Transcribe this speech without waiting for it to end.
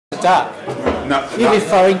stuck. No, You'll be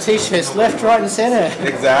throwing t-shirts left, right, and centre.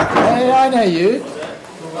 exactly. Hey, I know you.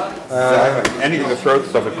 Exactly. Anything to throw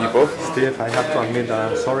stuff at people. Steve, I have to admit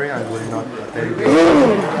that I'm sorry, I will not take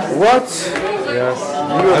this. What? Yes.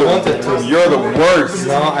 I wanted to. You're the worst.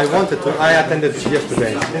 No, I wanted to. I attended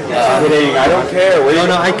yesterday. Kidding. I don't care.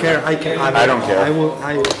 No, I care. I care. I don't care. I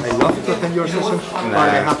love to attend your session, but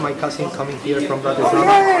I have my cousin coming here from Bratislava.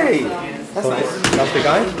 Hey! That's nice. That's the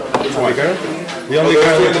guy? The girl? The only those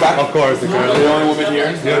girl, two in the back? of course, the girl. The only woman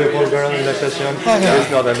here? Beautiful girl in the session.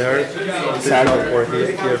 She's not a nerd. She's not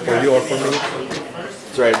here for you or for me.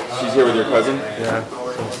 That's right. She's here with your cousin. Yeah.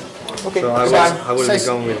 Okay. So I will be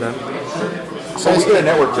going with them. So we get a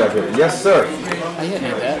network job here. Yes, sir. I didn't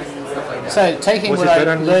know that. So taking what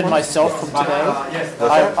I learned myself from today,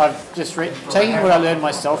 I've just taking what I learned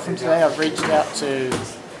myself from today, I've reached out to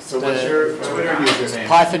what's your Twitter username?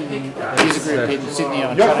 Python user group in Sydney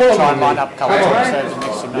and try and line up a couple of episodes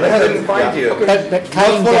next to I didn't find you. But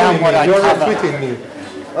cutting down what I You're cover. retweeting me.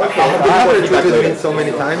 Okay. I have retweeted me so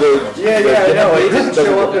many times. Yeah, I know. It didn't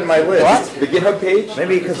show up in my list. What? The GitHub page?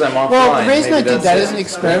 Maybe because I'm offline. Well, the reason I did that as an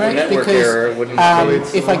experiment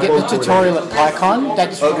because if I get the tutorial at PyCon,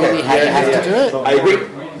 that's really how you have to do it. I agree,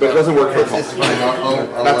 but it doesn't work for us.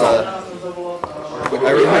 That's all.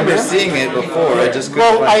 I remember seeing it before. I just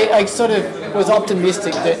couldn't. Well, I sort of was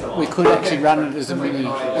optimistic that we could actually run it as a mini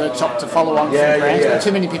workshop to follow on from grants, but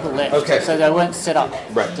too many people left, so they weren't set up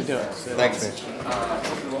to do it. Thanks.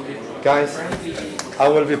 Guys, I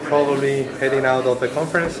will be probably heading out of the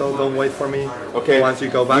conference, so don't wait for me. Okay. Once you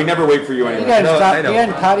go back. We never wait for you anyway. You're going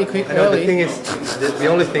to party quick early. The thing is, the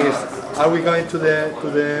only thing is, are we going to the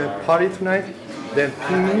party tonight? Then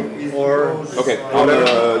ping me or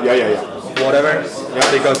whatever. Whatever.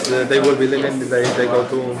 Yeah, because they will be leaving. They go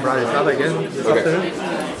to Bratislava again this afternoon.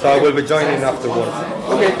 So I will be joining afterwards.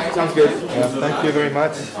 Okay, sounds good. Thank you very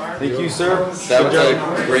much. Thank you, sir. That was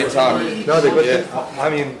a great talk. No, the good thing, I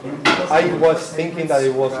mean, I was thinking that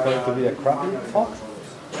it was going to be a crappy talk,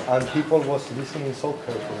 and people was listening so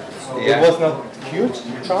carefully. Yeah. It was not huge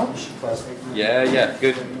charge, but yeah,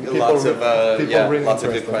 good. Lots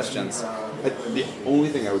of good questions. The only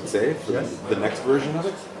thing I would say for the next version of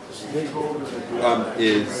it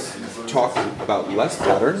is talk about less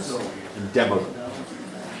patterns and demo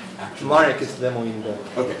them. Marek is demoing them.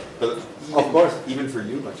 Okay, but Of course. even for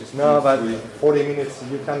you, like just No, but 40 minutes,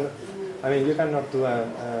 you cannot do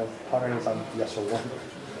a pattern on just one.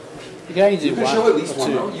 You can only do You could one show at least or one.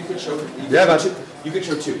 two. No? You could show. But You could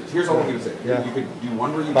show two. Here's all I'm going to say. Yeah. You could do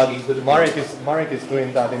one where you But change the. Marek is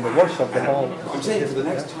doing that in the workshop. The whole. I'm saying for the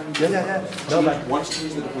next time. Yeah. No, but Once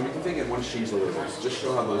change the deployment config and once change the labels. Just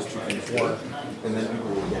show how those two things work, and then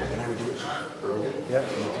people will get it. And I would do it early. Yeah.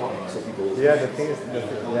 In the talk, so people. Will the thing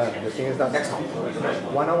is that Next time.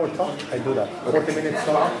 1 hour talk, I do that. 40 minutes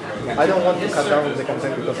talk. I don't want to cut down the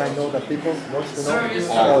content because I know that people want to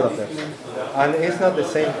know all of them. And it's not the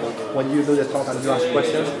same when you do the talk and you ask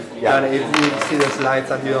questions than if you see the slides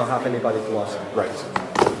and you don't have anybody to ask. Right.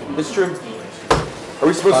 It's true. Are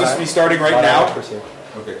we supposed to be starting right now?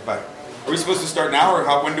 Okay, bye. Are we supposed to start now, or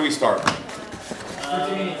when do we start?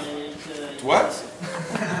 What?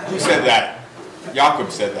 Who said that?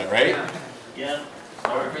 Jakob said that, right? Yeah.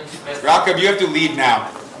 Jakob, you have to lead now.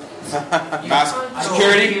 Mask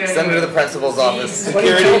security. Send it to the principal's office.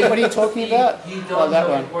 Security. What are you talking about? Oh, that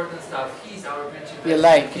one. You're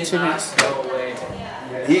late for 2 minutes.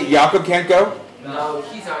 Jakob can't go? No,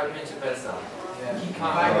 he's our principal. He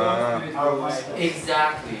can't.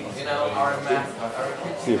 Exactly. You know, our mascot, our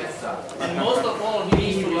principal. And most of all, we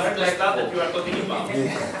need to learn the stuff that you are talking about.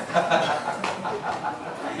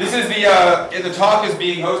 This is the talk is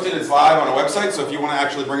being hosted. It's live on a website, so if you want to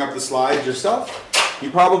actually bring up the slides yourself, you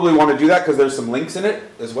probably want to do that because there's some links in it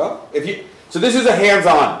as well. So this is a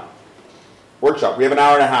hands-on workshop. We have an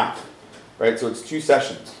hour and a half, right? So it's 2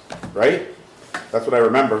 sessions, right? That's what I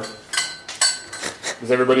remember. Does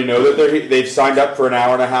everybody know that they've signed up for an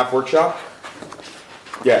hour and a half workshop?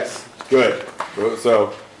 Yes, good.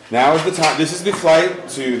 So now is the time. This is the flight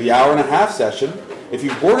to the hour and a half session. If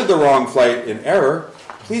you've boarded the wrong flight in error,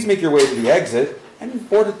 please make your way to the exit and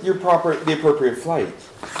board the appropriate flight.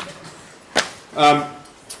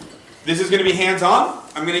 This is going to be hands-on.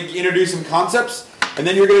 I'm going to introduce some concepts, and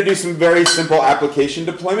then you're going to do some very simple application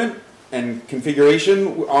deployment and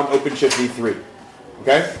configuration on OpenShift v3.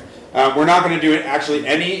 Okay? We're not going to do actually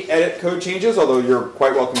any edit code changes, although you're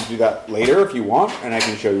quite welcome to do that later if you want, and I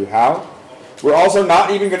can show you how. We're also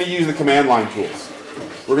not even going to use the command line tools.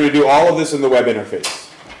 We're going to do all of this in the web interface.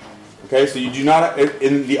 Okay, so you do not,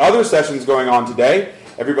 in the other sessions going on today,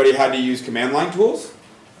 everybody had to use command line tools.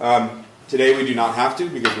 Today we do not have to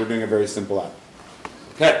because we're doing a very simple app.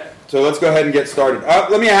 Okay, so let's go ahead and get started.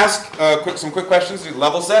 Let me ask some quick questions to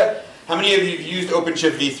level set. How many of you have used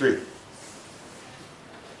OpenShift v3?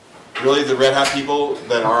 Really, the Red Hat people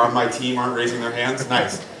that are on my team aren't raising their hands?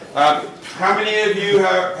 Nice. How many of you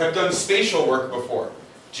have done spatial work before?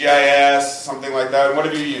 GIS, something like that. And what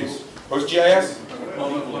have you used? PostGIS?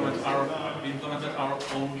 We implemented our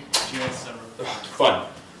own GIS server. Fun.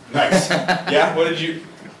 Nice. Yeah, what did you?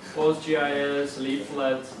 PostGIS,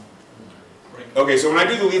 Leaflet. Okay, so when I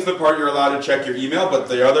do the leaflet part, you're allowed to check your email, but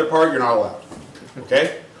the other part, you're not allowed.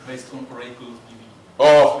 Okay? Based on Oracle DB.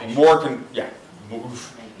 Oh, more can, yeah.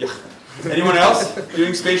 Yeah. Anyone else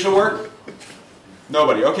doing spatial work?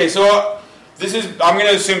 Nobody. Okay, so I'm going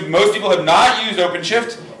to assume most people have not used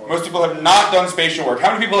OpenShift. Most people have not done spatial work.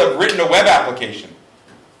 How many people have written a web application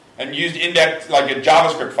and used index, like a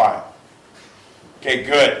JavaScript file? Okay,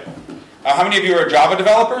 good. How many of you are Java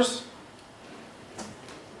developers?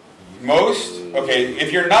 Most? Okay,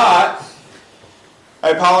 if you're not, I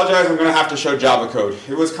apologize, I'm going to have to show Java code.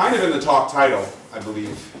 It was kind of in the talk title, I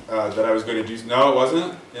believe, that I was going to do. No, it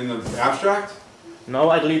wasn't? In the abstract? No,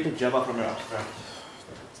 I deleted Java from your abstract.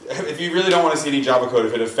 If you really don't want to see any Java code,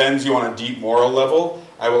 if it offends you on a deep moral level,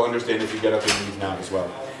 I will understand if you get up and leave now as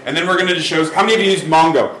well. And then we're going to just show, how many of you used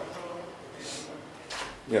Mongo?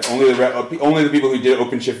 Yeah, only the people who did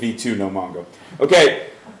OpenShift v2 know Mongo. Okay,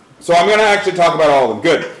 so I'm going to actually talk about all of them.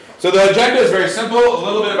 Good. So the agenda is very simple, a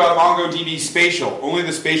little bit about MongoDB spatial, only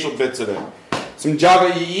the spatial bits of it. Some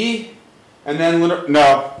JavaEE, and then,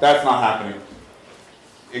 no, that's not happening.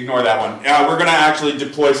 Ignore that one. We're going to actually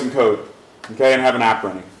deploy some code, okay, and have an app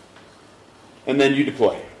running. And then you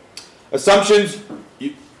deploy. Assumptions,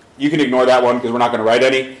 you can ignore that one because we're not going to write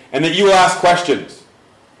any. And then you will ask questions.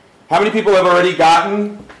 How many people have already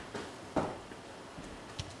gotten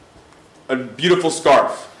a beautiful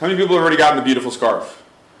scarf? How many people have already gotten a beautiful scarf?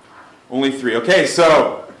 Only 3. Okay,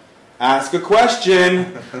 so ask a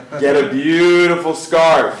question, get a beautiful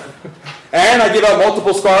scarf. And I give out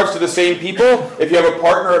multiple scarves to the same people if you have a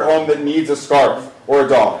partner at home that needs a scarf or a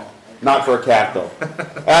dog. Not for a cat, though.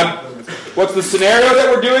 What's the scenario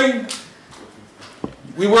that we're doing?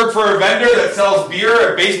 We work for a vendor that sells beer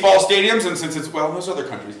at baseball stadiums, and since it's, well, most other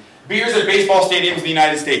countries. Beer's at baseball stadiums in the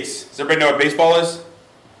United States. Does everybody know what baseball is?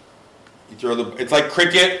 You throw it's like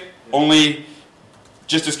cricket, only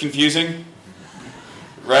just as confusing,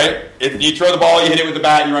 right? If you throw the ball, you hit it with the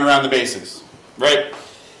bat, and you run around the bases, right?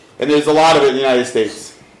 And there's a lot of it in the United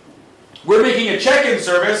States. We're making a check-in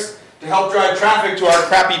service to help drive traffic to our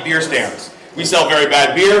crappy beer stands. We sell very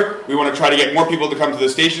bad beer. We want to try to get more people to come to the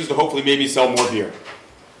stations to hopefully maybe sell more beer.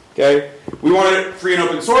 Okay? We want it free and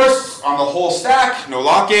open source on the whole stack, no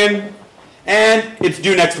lock-in, and it's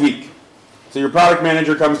due next week. So your product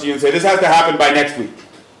manager comes to you and says, this has to happen by next week.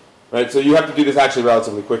 Right? So you have to do this actually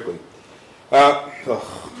relatively quickly.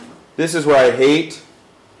 This is where I hate.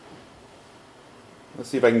 Let's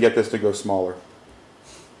see if I can get this to go smaller.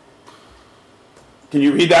 Can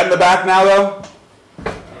you read that in the back now, though?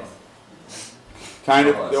 Kind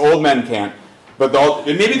of. The old men can't. But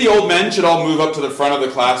maybe the old men should all move up to the front of the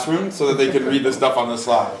classroom so that they can read the stuff on the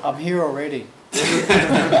slide. I'm here already.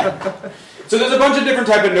 So there's a bunch of different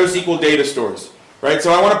type of NoSQL data stores. Right,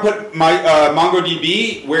 so I want to put my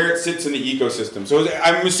MongoDB where it sits in the ecosystem. So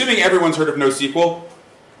I'm assuming everyone's heard of NoSQL.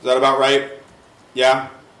 Is that about right? Yeah?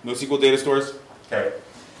 NoSQL data stores? Okay.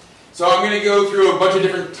 So I'm going to go through a bunch of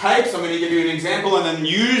different types. I'm going to give you an example and then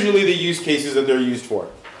usually the use cases that they're used for.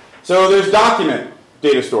 So there's document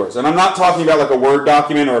data stores. And I'm not talking about like a Word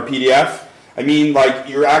document or a PDF. I mean like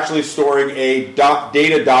you're actually storing a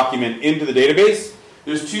data document into the database.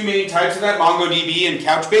 There's 2 main types of that, MongoDB and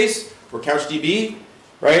Couchbase. Or CouchDB,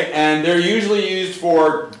 right? And they're usually used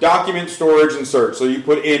for document storage and search. So you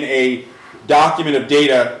put in a document of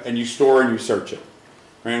data and you store and you search it.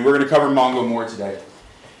 Right? And we're going to cover Mongo more today.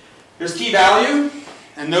 There's key value,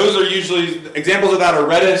 and those are usually, examples of that are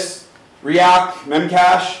Redis, React,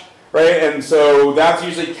 Memcache, right? And so that's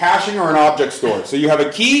usually caching or an object store. So you have a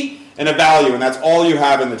key and a value, and that's all you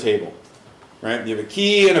have in the table. Right? You have a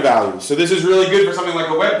key and a value. So this is really good for something like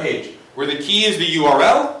a web page, where the key is the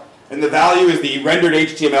URL, and the value is the rendered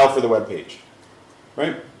HTML for the web page.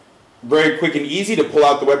 Right? Very quick and easy to pull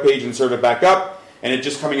out the web page and serve it back up, and it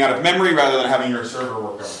just coming out of memory rather than having your server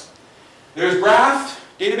work on it. There's graph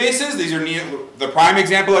databases. These are the prime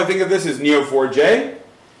example I think of this is Neo4j,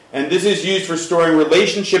 and this is used for storing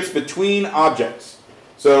relationships between objects.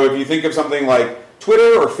 So if you think of something like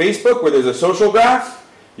Twitter or Facebook where there's a social graph,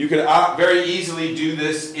 you can very easily do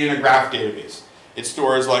this in a graph database. It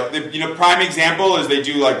stores like, prime example is they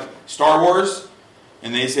do like Star Wars,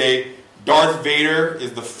 and they say Darth Vader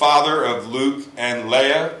is the father of Luke and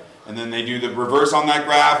Leia, And then they do the reverse on that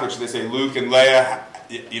graph, which they say Luke and Leia,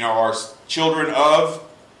 are children of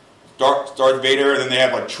Darth Vader, and then they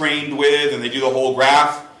have like trained with, and they do the whole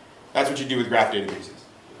graph. That's what you do with graph databases.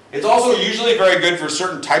 It's also usually very good for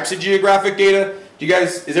certain types of geographic data.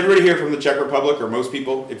 Is everybody here from the Czech Republic, or most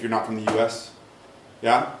people, if you're not from the US?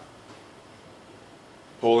 Yeah?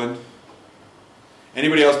 Poland?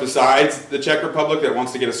 Anybody else besides the Czech Republic that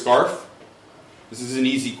wants to get a scarf? This is an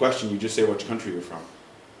easy question. You just say which country you're from.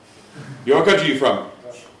 What country are you from?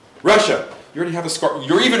 Russia. You already have a scarf.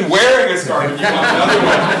 You're even wearing a scarf if you want another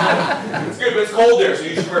one. It's good, but it's cold there, so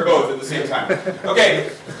you should wear both at the same time.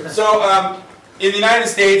 Okay, so in the United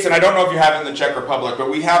States, and I don't know if you have it in the Czech Republic, but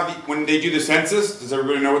we have, when they do the census, does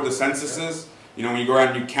everybody know what the census is? When you go around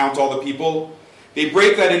and you count all the people, they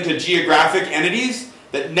break that into geographic entities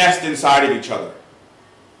that nest inside of each other.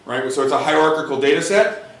 Right? So it's a hierarchical data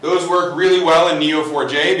set. Those work really well in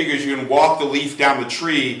Neo4j because you can walk the leaf down the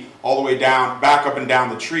tree all the way down, back up and down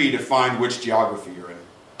the tree to find which geography you're in.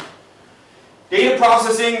 Data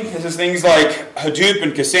processing, this is things like Hadoop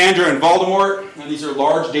and Cassandra and Voldemort, and these are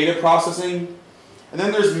large data processing. And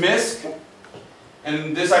then there's MISC,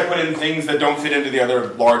 and this I put in things that don't fit into the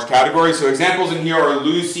other large categories. So examples in here are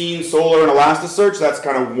Lucene, Solar, and Elasticsearch. That's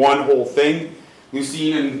kind of one whole thing.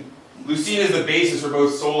 Lucene is the basis for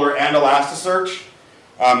both Solar and Elasticsearch.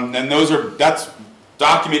 And that's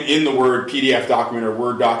document in the Word PDF document or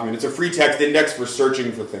Word document. It's a free text index for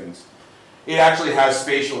searching for things. It actually has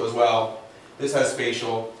spatial as well. This has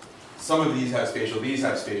spatial. Some of these have spatial. These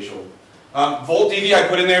have spatial. VoltDB I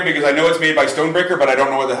put in there because I know it's made by Stonebreaker, but I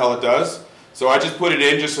don't know what the hell it does. So I just put it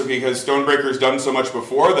in just because Stonebreaker's done so much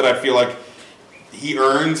before that I feel like he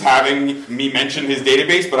earns having me mention his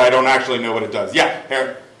database, but I don't actually know what it does. Yeah,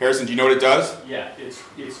 Harrison, do you know what it does? Yeah, it's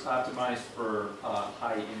optimized for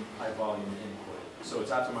high volume input. So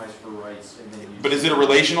it's optimized for writes and then But is it a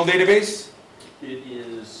relational database? It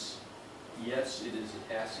is, yes, it is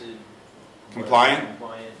ACID compliant,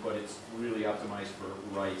 but it's really optimized for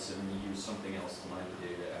writes and then you use something else to mine the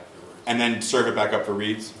data afterwards. And then serve it back up for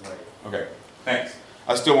reads? Right. Okay, thanks.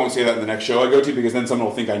 I still won't say that in the next show I go to because then someone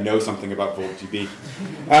will think I know something about VoltDB.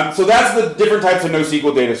 So that's the different types of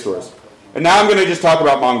NoSQL data stores. And now I'm going to just talk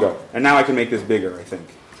about Mongo. And now I can make this bigger, I think.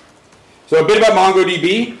 So a bit about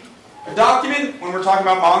MongoDB. A document, when we're talking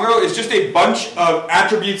about Mongo, is just a bunch of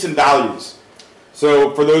attributes and values.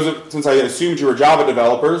 So for those, since I assumed you were Java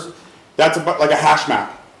developers, that's like a hash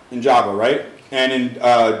map in Java, right? And in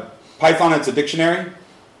Python, it's a dictionary.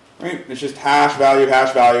 Right? It's just hash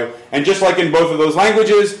value, and just like in both of those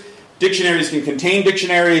languages, dictionaries can contain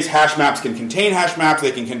dictionaries, hash maps can contain hash maps,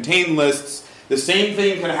 they can contain lists. The same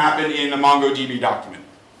thing can happen in a MongoDB document.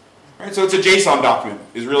 Right? So it's a JSON document,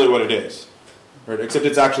 is really what it is. Right? Except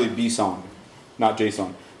it's actually BSON, not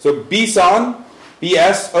JSON. So BSON,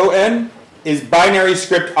 B-S-O-N, is binary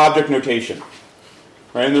script object notation.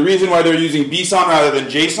 Right? And the reason why they're using BSON rather than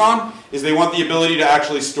JSON is they want the ability to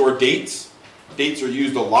actually store dates. Dates are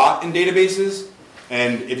used a lot in databases,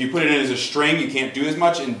 and if you put it in as a string, you can't do as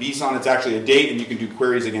much. In BSON, it's actually a date, and you can do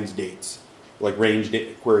queries against dates, like range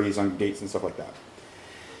queries on dates and stuff like that.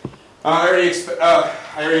 I already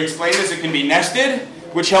explained this. It can be nested,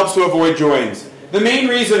 which helps to avoid joins. The main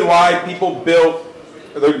reason why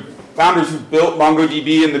the founders who built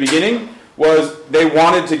MongoDB in the beginning was they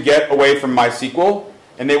wanted to get away from MySQL,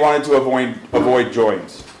 and they wanted to avoid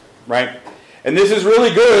joins, right? And this is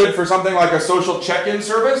really good for something like a social check-in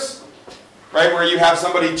service, right, where you have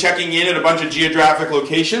somebody checking in at a bunch of geographic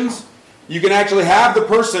locations. You can actually have the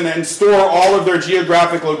person and store all of their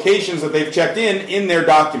geographic locations that they've checked in their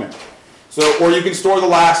document. So, or you can store the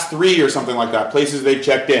last 3 or something like that, places they've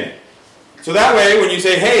checked in. So that way, when you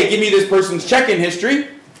say, hey, give me this person's check-in history,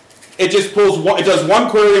 it just does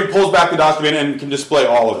one query and pulls back the document and can display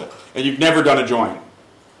all of it. And you've never done a join.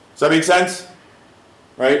 Does that make sense?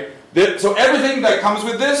 Right? So everything that comes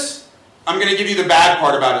with this, I'm going to give you the bad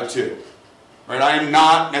part about it too. Right? I am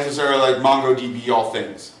not necessarily like MongoDB all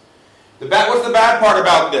things. What's the bad part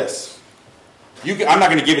about this? I'm not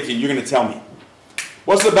going to give it to you. You're going to tell me.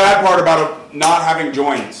 What's the bad part about not having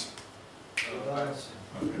joins?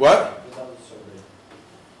 What?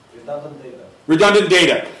 Redundant data. Redundant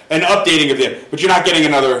data and updating of it. But you're not getting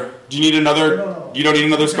another. Do you need another? No. You don't need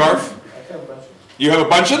another scarf? I have a bunch of them. You have a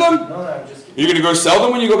bunch of them? No, I'm just kidding. Are you going to go sell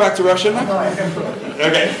them when you go back to Russia now? No, I have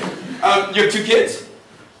Okay. You have 2 kids?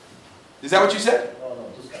 Is that what you said?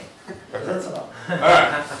 No, just one. That's enough. All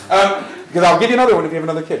right. Because I'll give you another one if you have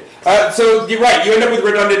another kid. So you're right. You end up with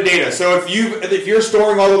redundant data. So if you're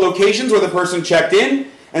storing all the locations where the person checked in,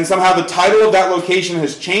 and somehow the title of that location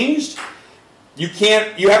has changed,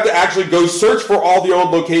 You have to actually go search for all the old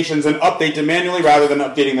locations and update them manually rather than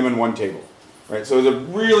updating them in one table. Right? So there's a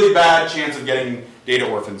really bad chance of getting data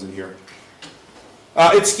orphans in here.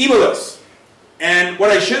 It's schemaless. And what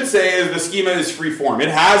I should say is the schema is free form. It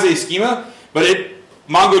has a schema, but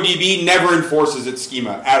MongoDB never enforces its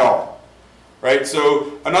schema at all. Right?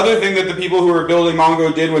 So another thing that the people who were building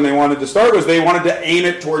Mongo did when they wanted to start was they wanted to aim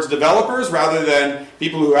it towards developers rather than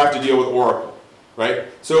people who have to deal with Oracle. Right?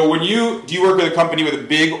 So do you work with a company with a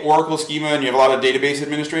big Oracle schema and you have a lot of database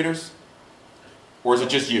administrators? Or is it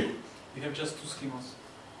just you? We have just 2 schemas.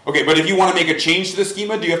 Okay, but if you want to make a change to the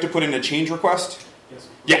schema, do you have to put in a change request? Yes.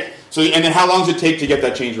 Yeah. So, and then how long does it take to get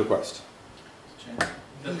that change request?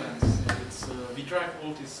 Depends. We drive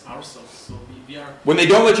all this ourselves, so we are. When they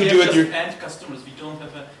don't let you do it, you're end customers. We don't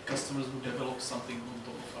have customers who develop something on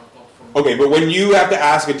top of our platform. Okay, but when you have to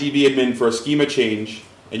ask a DB admin for a schema change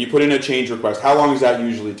and you put in a change request, how long does that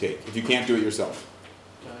usually take if you can't do it yourself?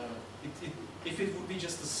 If it would be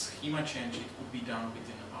just a schema change, it would be done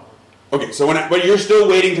within an hour. Okay, so but you're still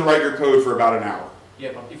waiting to write your code for about an hour.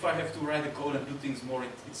 Yeah, but if I have to write the code and do things more,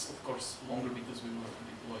 it's of course longer because we will have to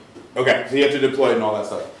deploy it. Okay, so you have to deploy it and all that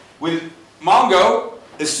stuff. With Mongo,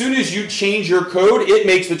 as soon as you change your code, it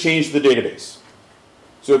makes the change to the database.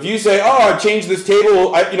 So if you say, oh, I've changed this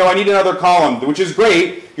table, I need another column, which is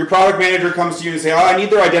great, your product manager comes to you and say, oh, I need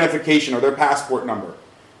their identification or their passport number.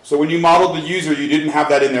 So when you modeled the user, you didn't have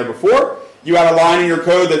that in there before. You had a line in your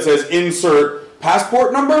code that says insert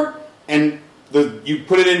passport number, and you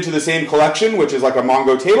put it into the same collection, which is like a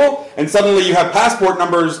Mongo table, and suddenly you have passport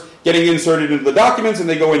numbers getting inserted into the documents, and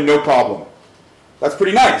they go in no problem. That's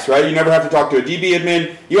pretty nice, right? You never have to talk to a DB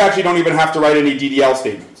admin. You actually don't even have to write any DDL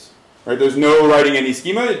statements. Right? There's no writing any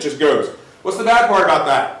schema. It just goes. What's the bad part about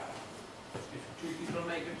that? If two people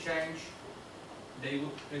make a change, they would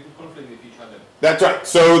conflict with each other. That's right.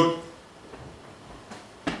 So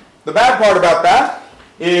the bad part about that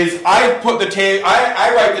is I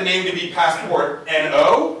write the name to be passport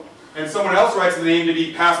NO, and someone else writes the name to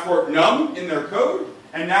be passport num in their code,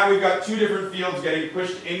 and now we've got 2 different fields getting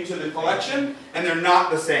pushed into the collection, and they're not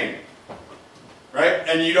the same. Right?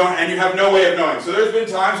 And you have no way of knowing. So there's been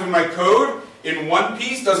times when my code in one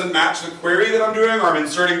piece doesn't match the query that I'm doing, or I'm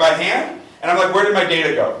inserting by hand, and I'm like, where did my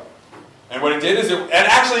data go? And what it did is and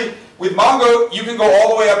actually with Mongo, you can go all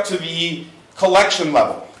the way up to the collection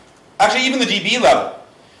level. Actually, even the DB level.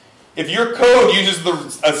 If your code uses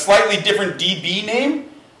a slightly different DB name,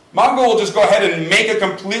 Mongo will just go ahead and make a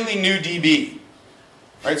completely new DB.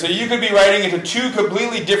 Right? So you could be writing into 2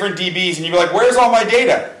 completely different DBs, and you'd be like, where's all my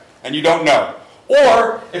data? And you don't know.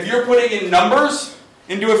 Or if you're putting in numbers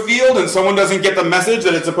into a field and someone doesn't get the message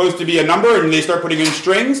that it's supposed to be a number and they start putting in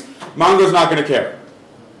strings, Mongo's not going to care.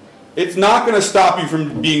 It's not going to stop you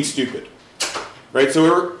from being stupid. Right?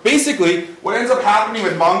 So basically, what ends up happening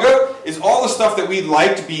with Mongo is all the stuff that we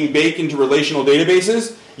liked being baked into relational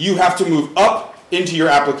databases, you have to move up into your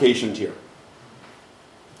application tier.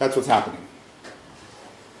 That's what's happening.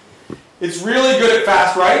 It's really good at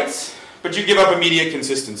fast writes, but you give up immediate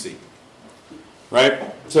consistency.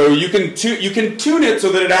 Right? So you can tune it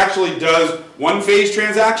so that it actually does one-phase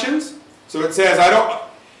transactions. So it says, I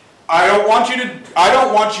don't want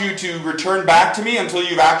you to return back to me until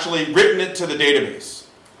you've actually written it to the database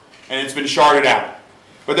and it's been sharded out.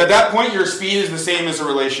 But at that point, your speed is the same as a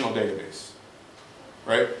relational database.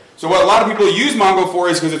 Right? So what a lot of people use Mongo for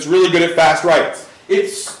is because it's really good at fast writes.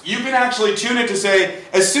 You can actually tune it to say,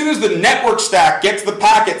 as soon as the network stack gets the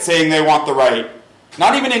packet saying they want the write,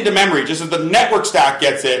 not even into memory, just as the network stack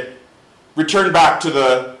gets it, return back to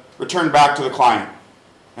the client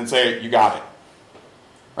and say, you got it.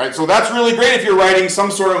 Right? So that's really great if you're writing some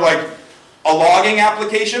sort of like a logging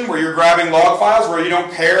application where you're grabbing log files where you don't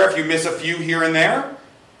care if you miss a few here and there,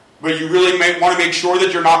 but you really want to make sure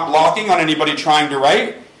that you're not blocking on anybody trying to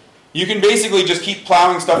write. You can basically just keep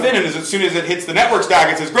plowing stuff in, and as soon as it hits the network stack,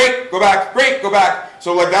 it says, great, go back.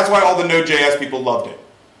 So like that's why all the Node.js people loved it.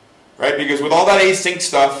 Right? Because with all that async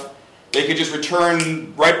stuff, they could just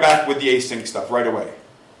return right back with the async stuff right away.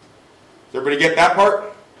 Does everybody get that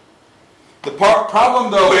part? The problem,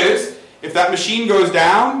 though, is if that machine goes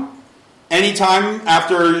down, anytime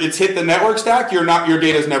after it's hit the network stack, your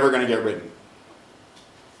data is never going to get written.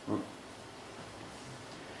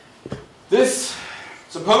 This is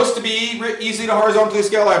supposed to be easy to horizontally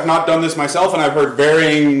scale. I have not done this myself, and I've heard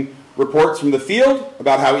varying reports from the field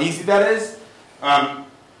about how easy that is.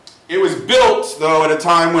 It was built, though, at a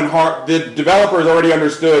time when the developers already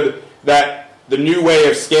understood that the new way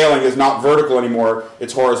of scaling is not vertical anymore,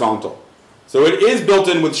 it's horizontal. So it is built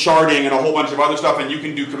in with sharding and a whole bunch of other stuff, and you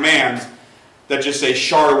can do commands that just say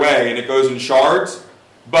shard away, and it goes in shards.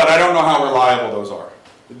 but I don't know how reliable those are.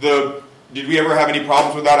 Did we ever have any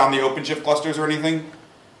problems with that on the OpenShift clusters or anything?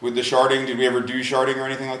 With the sharding? Did we ever do sharding or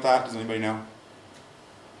anything like that? Does anybody know?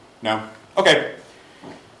 No? Okay.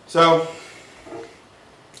 So,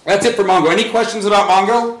 that's it for Mongo. Any questions about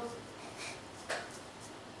Mongo?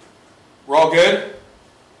 We're all good?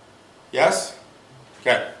 Yes?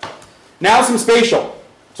 Okay. Now some spatial.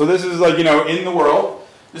 So this is like, in the world.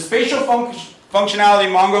 The spatial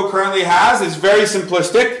functionality Mongo currently has is very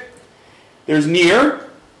simplistic. There's near.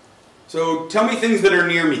 So tell me things that are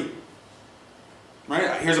near me.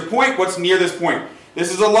 Right? Here's a point. What's near this point?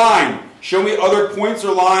 This is a line. Show me other points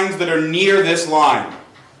or lines that are near this line.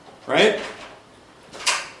 Right?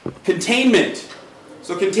 Containment.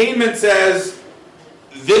 So containment says,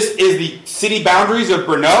 this is the city boundaries of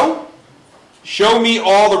Brno. Show me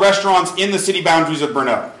all the restaurants in the city boundaries of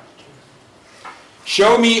Brno.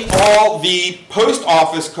 Show me all the post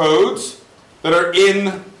office codes that are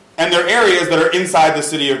in, and their areas that are inside the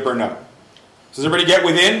city of Brno. Does everybody get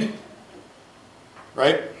within?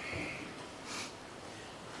 Right?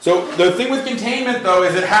 So the thing with containment, though,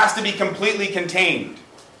 is it has to be completely contained.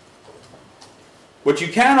 What you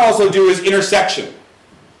can also do is intersection.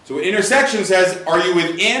 So intersection says, are you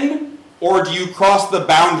within or do you cross the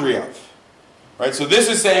boundary of? Right? So this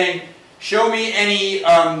is saying, show me any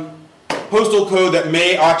postal code that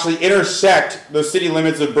may actually intersect the city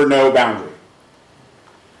limits of Brno boundary.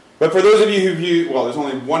 But for those of you who've used, well, there's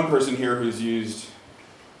only one person here who's used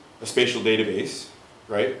a spatial database,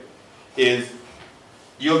 right? This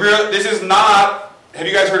is not, have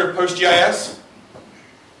you guys heard of PostGIS?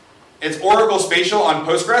 It's Oracle Spatial on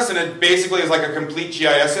Postgres, and it basically is like a complete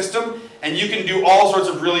GIS system, and you can do all sorts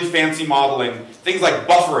of really fancy modeling, things like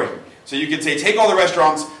buffering. So you could say, take all the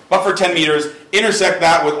restaurants, buffer 10 meters, intersect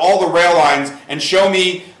that with all the rail lines, and show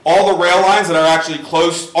me all the rail lines that are actually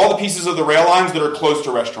close, all the pieces of the rail lines that are close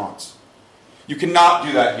to restaurants. You cannot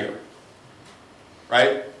do that here,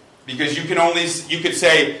 right? Because you could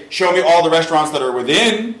say, show me all the restaurants that are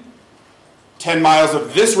within 10 miles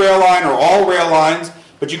of this rail line or all rail lines,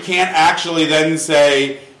 but you can't actually then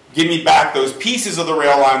say, give me back those pieces of the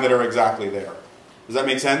rail line that are exactly there. Does that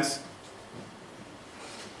make sense?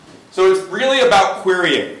 So it's really about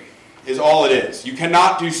querying, is all it is. You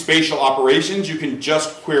cannot do spatial operations, you can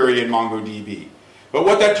just query in MongoDB. But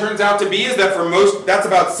what that turns out to be is that for most, that's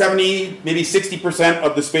about 70, maybe 60%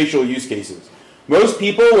 of the spatial use cases. Most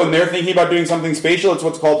people, when they're thinking about doing something spatial, it's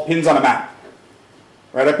what's called pins on a map.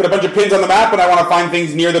 Right? I put a bunch of pins on the map and I want to find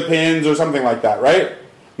things near the pins or something like that, right?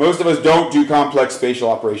 Most of us don't do complex spatial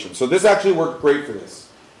operations. So this actually worked great for this.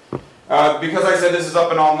 Because I said this is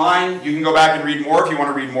up and online, you can go back and read more if you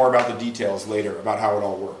want to read more about the details later, about how it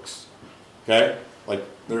all works. Okay? Like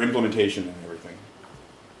their implementation and everything.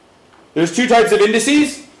 There's two types of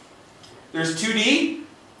indices. There's 2D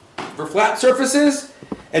for flat surfaces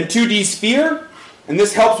and 2D sphere. And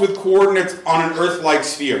this helps with coordinates on an Earth-like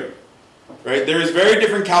sphere. Right? There's very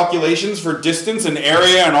different calculations for distance and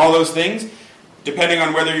area and all those things, depending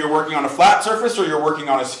on whether you're working on a flat surface or you're working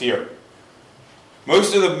on a sphere.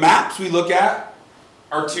 Most of the maps we look at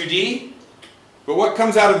are 2D, but what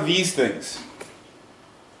comes out of these things?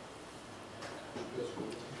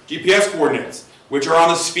 GPS coordinates, which are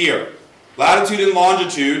on a sphere. Latitude and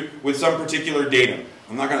longitude with some particular datum.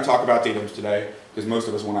 I'm not going to talk about datums today, because most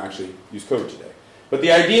of us want to actually use code today. But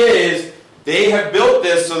the idea is, they have built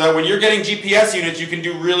this so that when you're getting GPS units, you can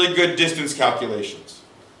do really good distance calculations.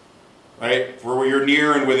 Right? For where you're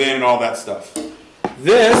near and within and all that stuff.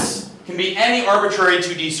 This can be any arbitrary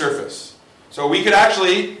 2D surface. So we could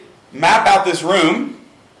actually map out this room,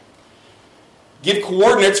 give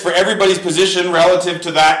coordinates for everybody's position relative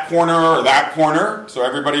to that corner or that corner, so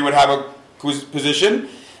everybody would have a position,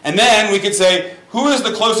 and then we could say, who is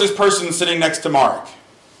the closest person sitting next to Mark?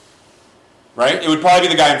 Right? It would probably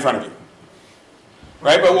be the guy in front of you.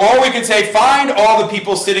 Right? But or we could say, find all the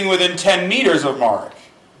people sitting within 10 meters of Mark,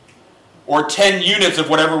 or 10 units of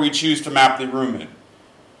whatever we choose to map the room in.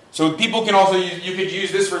 So people can also use, you could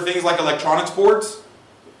use this for things like electronics boards,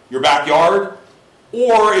 your backyard,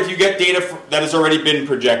 or if you get data that has already been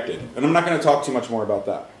projected. And I'm not going to talk too much more about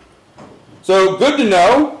that. So good to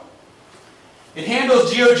know, it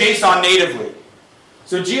handles GeoJSON natively.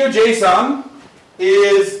 So GeoJSON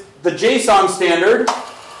is the JSON standard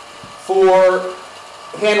for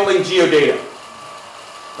handling geodata.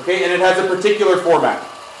 Okay, and it has a particular format.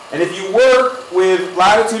 And if you work with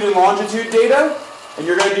latitude and longitude data, and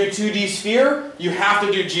you're going to do 2D sphere, you have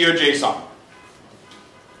to do GeoJSON.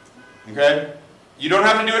 Okay? You don't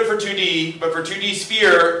have to do it for 2D, but for 2D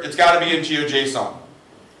sphere, it's got to be in GeoJSON.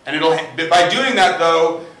 And it'll, by doing that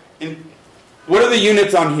though, what are the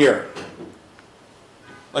units on here?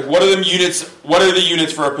 Like what are the units? What are the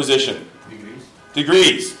units for a position? Degrees.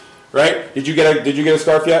 Degrees, right? Did you get a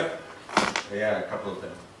scarf yet? Yeah, a couple of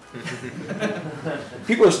them.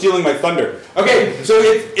 People are stealing my thunder. Okay, so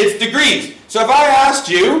it's degrees. So if I asked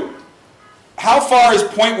you, how far is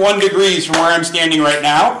 0.1 degrees from where I'm standing right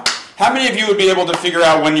now? How many of you would be able to figure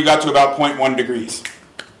out when you got to about 0.1 degrees?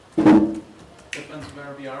 Depends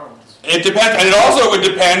where we are. It depends, and it also would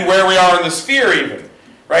depend where we are in the sphere even.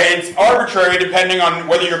 Right? It's arbitrary depending on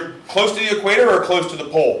whether you're close to the equator or close to the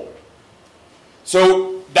pole.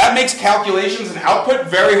 So that makes calculations and output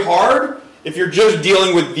very hard if you're just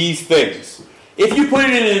dealing with these things. If you put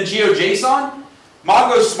it in a GeoJSON,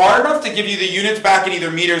 Mongo's smart enough to give you the units back in either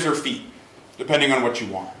meters or feet, depending on what you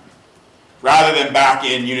want, rather than back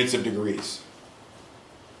in units of degrees.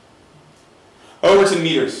 Oh, it's in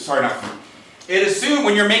meters. Sorry, not feet. It assumes,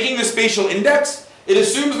 when you're making the spatial index, it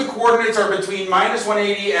assumes the coordinates are between minus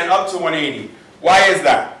 180 and up to 180. Why is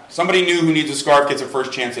that? Somebody new who needs a scarf gets a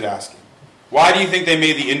first chance at asking. Why do you think they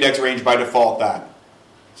made the index range by default that?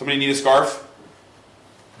 Somebody need a scarf?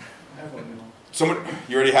 I have one now. Someone,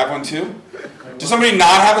 you already have one too? Does somebody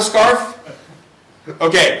not have a scarf?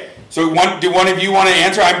 Okay, so do one of you want to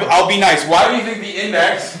answer? I'll be nice. Why do you think the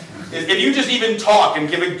index is, if you just even talk and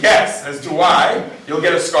give a guess as to why, you'll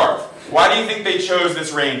get a scarf. Why do you think they chose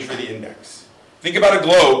this range for the index? Think about a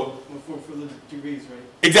globe. For the degrees, right?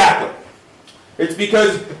 Exactly. It's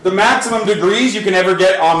because the maximum degrees you can ever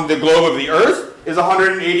get on the globe of the Earth is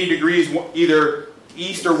 180 degrees either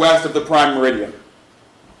east or west of the prime meridian.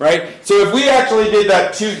 Right? So if we actually did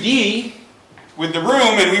that 2D with the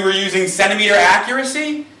room and we were using centimeter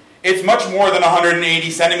accuracy, it's much more than 180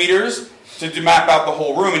 centimeters to map out the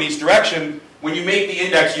whole room in each direction. When you make the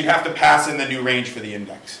index, you'd have to pass in the new range for the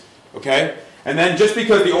index. Okay? And then just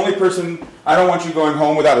because the only person, I don't want you going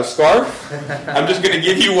home without a scarf, I'm just going to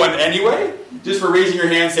give you one anyway, just for raising your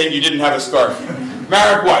hand saying you didn't have a scarf.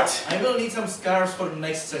 Marek, what? I will need some scarves for the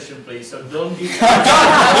next session, please, so don't give... There's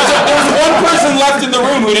one person left in the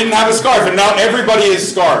room who didn't have a scarf, and now everybody is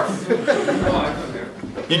scarf.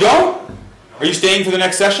 You don't? Are you staying for the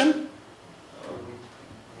next session?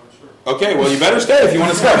 Okay, well you better stay if you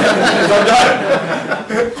want to scarf. I'm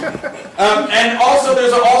done. And also,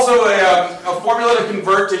 there's also a formula to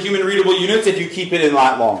convert to human readable units if you keep it in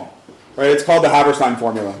lat long. Right? It's called the Haberstein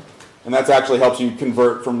formula. And that actually helps you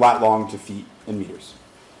convert from lat long to feet and meters.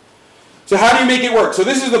 So how do you make it work? So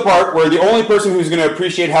this is the part where the only person who's going to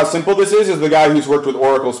appreciate how simple this is the guy who's worked with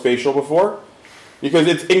Oracle Spatial before. Because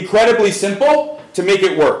it's incredibly simple to make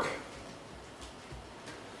it work.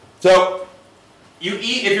 So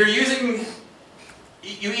if you're using,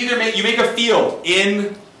 you make a field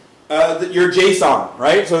in your JSON,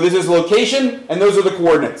 right? So this is location, and those are the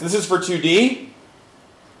coordinates. This is for 2D.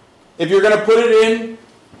 If you're going to put it in,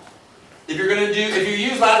 if you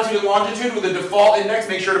use latitude and longitude with the default index,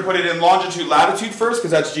 make sure to put it in longitude latitude first,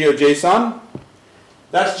 because that's GeoJSON.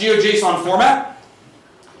 That's GeoJSON format.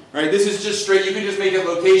 Right? This is just straight. You can just make it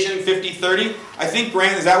location 5030. I think,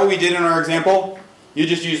 Grant, is that what we did in our example? You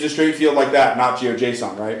just used a straight field like that, not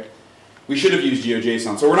GeoJSON, right? We should have used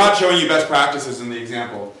GeoJSON. So we're not showing you best practices in the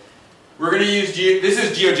example. We're going to use this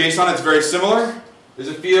is GeoJSON. It's very similar. There's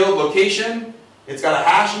a field, location. It's got a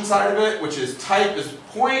hash inside of it, which is type is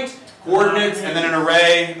point, coordinates, and then an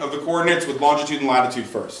array of the coordinates with longitude and latitude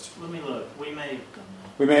first. Let me look. We may have done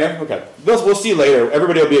that. We may have? Okay. We'll see later.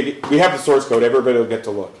 Everybody will be, we have the source code. Everybody will get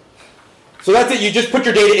to look. So that's it. You just put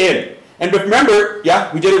your data in. And but remember,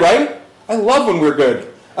 yeah, we did it right? I love when we're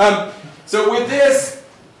good. So with this,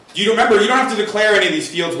 you don't have to declare any of these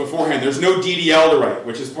fields beforehand. There's no DDL to write,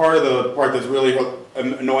 which is part of the part that's really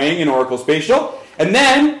annoying in Oracle Spatial. And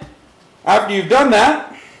then, after you've done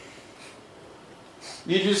that,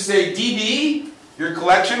 you just say DB, your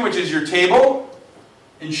collection, which is your table,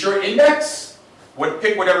 insert index,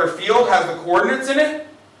 pick whatever field has the coordinates in it,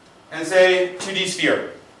 and say 2D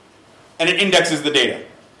sphere. And it indexes the data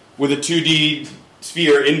with a 2D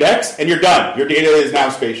sphere index, and you're done. Your data is now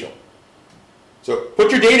spatial. So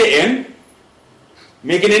put your data in,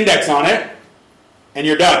 make an index on it, and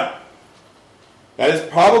you're done. That is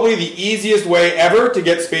probably the easiest way ever to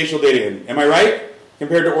get spatial data in. Am I right?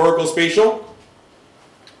 Compared to Oracle Spatial?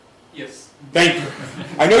 Yes. Thank you.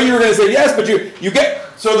 I know you were going to say yes, but you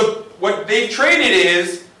get... So what they've traded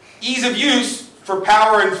is ease of use for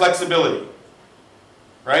power and flexibility.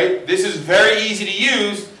 Right? This is very easy to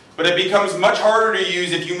use, but it becomes much harder to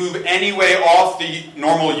use if you move any way off the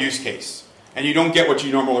normal use case, and you don't get what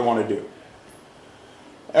you normally want to do.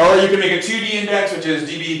 Or you can make a 2D index, which is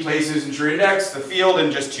DB places ensure index, the field,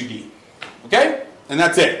 and just 2D. Okay? And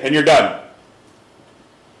that's it, and you're done.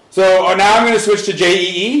 So now I'm going to switch to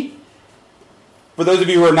JEE. For those of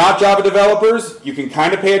you who are not Java developers, you can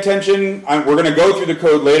kind of pay attention. We're going to go through the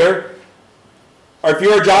code later. Or if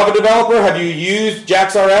you're a Java developer, have you used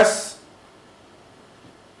JAX-RS?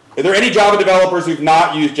 Are there any Java developers who've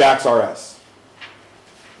not used JAX-RS?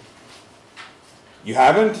 You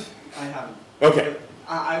haven't? I haven't. Okay.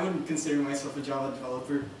 I wouldn't consider myself a Java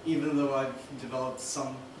developer, even though I've developed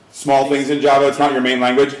some small things in Java. It's not your main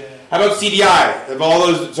language. How about CDI? Of all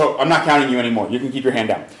those, so I'm not counting you anymore. You can keep your hand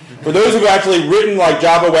down. For those who've actually written like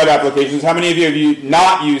Java web applications, how many of you have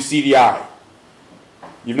not used CDI?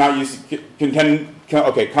 You've not used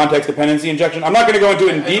context dependency injection. I'm not going to go into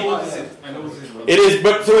it in deep. It is,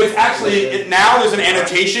 but so it's actually now there's an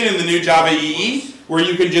annotation in the new JavaEE where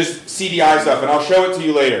you can just CDI stuff, and I'll show it to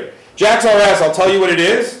you later. JAX-RS, I'll tell you what it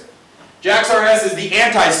is. JAX-RS is the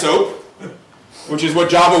anti-SOAP, which is what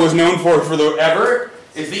Java was known for forever.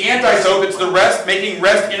 It's the anti-SOAP. It's the REST, making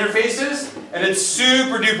REST interfaces, and it's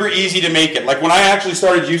super duper easy to make it. Like when I actually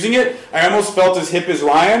started using it, I almost felt as hip as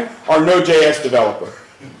Ryan, our Node.js developer.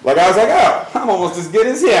 Like I was like, oh, I'm almost as good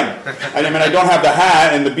as him. I mean, I don't have the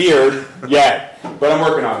hat and the beard yet, but I'm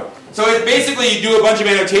working on it. So it basically, you do a bunch of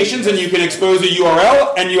annotations and you can expose a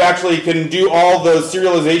URL and you actually can do all the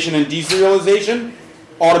serialization and deserialization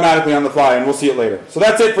automatically on the fly, and we'll see it later. So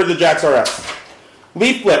that's it for the JAX-RS.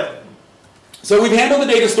 Leaflet. So we've handled the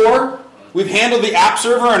data store. We've handled the app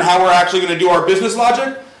server and how we're actually going to do our business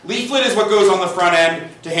logic. Leaflet is what goes on the front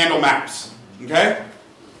end to handle maps. Okay?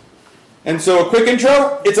 And so a quick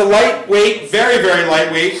intro. It's a lightweight, very, very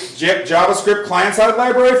lightweight JavaScript client-side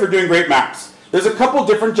library for doing great maps. There's a couple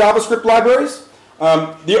different JavaScript libraries.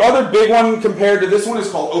 The other big one compared to this one is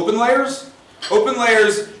called OpenLayers.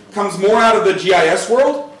 OpenLayers comes more out of the GIS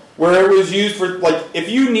world, where it was used for, like, if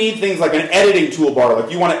you need things like an editing toolbar,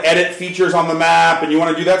 like you want to edit features on the map and you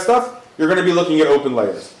want to do that stuff, you're going to be looking at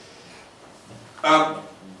OpenLayers.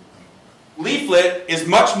 Leaflet is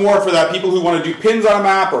much more for that people who want to do pins on a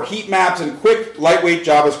map or heat maps and quick, lightweight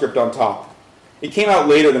JavaScript on top. It came out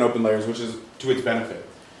later than OpenLayers, which is to its benefit.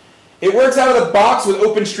 It works out of the box with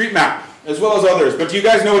OpenStreetMap, as well as others. But do you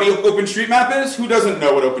guys know what OpenStreetMap is? Who doesn't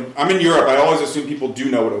know what I'm in Europe. I always assume people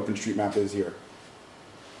do know what OpenStreetMap is here.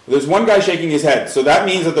 There's one guy shaking his head, so that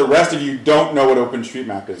means that the rest of you don't know what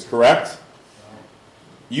OpenStreetMap is, correct?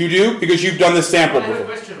 You do? Because you've done this sample before. I have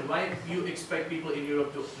a question. Why do you expect people in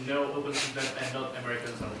Europe to know OpenStreetMap and not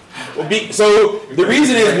Americans? Well, so the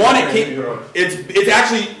reason is, one, it's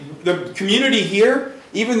actually, the community here,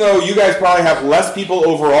 even though you guys probably have less people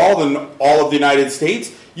overall than all of the United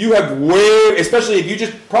States, you have way, especially if you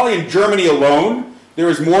just, probably in Germany alone, there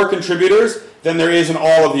is more contributors than there is in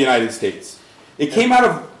all of the United States. It came out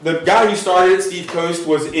of, the guy who started it, Steve Coast,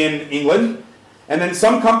 was in England, and then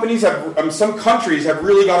some countries have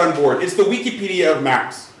really got on board. It's the Wikipedia of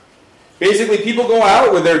maps. Basically, people go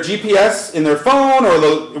out with their GPS in their phone,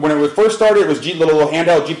 or when it was first started, it was little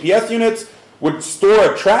handheld GPS units, would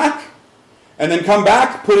store a track, and then come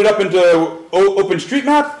back, put it up into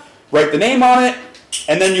OpenStreetMap, write the name on it,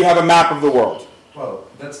 and then you have a map of the world. Well,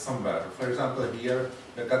 that's somewhere. For example, here,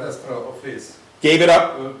 the cadastral office gave it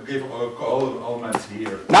up. Gave all maps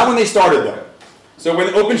here. Not when they started, though. So when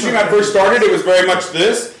OpenStreetMap first started, it was very much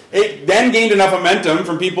this. It then gained enough momentum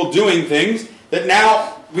from people doing things that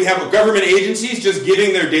now we have government agencies just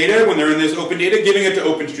giving their data, when they're in this open data, giving it to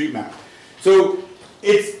OpenStreetMap. So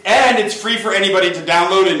it's free for anybody to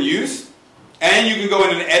download and use. And you can go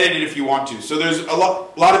in and edit it if you want to. So there's a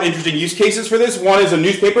lot of interesting use cases for this. One is a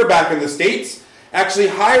newspaper back in the States actually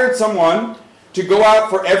hired someone to go out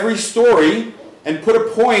for every story and put a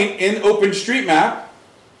point in OpenStreetMap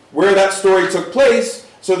where that story took place,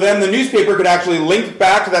 so then the newspaper could actually link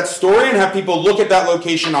back to that story and have people look at that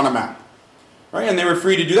location on a map. Right? And they were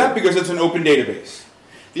free to do that because it's an open database.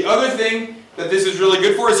 The other thing that this is really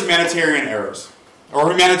good for is humanitarian errors,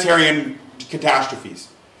 or humanitarian catastrophes.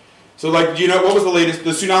 So, like, do you know what was the latest? The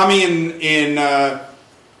tsunami in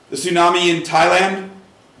Thailand.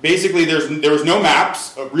 Basically, there was no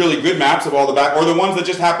maps, really good maps of all the back, or the ones that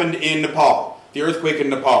just happened in Nepal, the earthquake in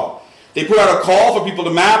Nepal. They put out a call for people to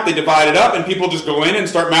map. They divide it up, and people just go in and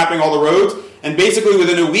start mapping all the roads. And basically,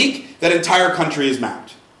 within a week, that entire country is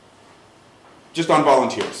mapped, just on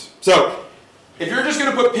volunteers. So, if you're just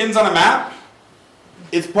going to put pins on a map,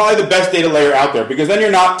 it's probably the best data layer out there, because then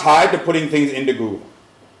you're not tied to putting things into Google.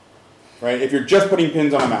 Right? If you're just putting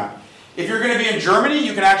pins on a map. If you're going to be in Germany,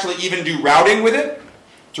 you can actually even do routing with it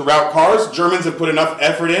to route cars. Germans have put enough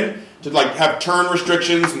effort in to have turn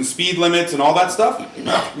restrictions and speed limits and all that stuff.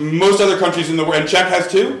 Most other countries in the world, and Czech has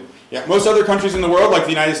too. Yeah, most other countries in the world, like the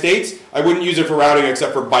United States, I wouldn't use it for routing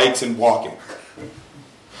except for bikes and walking.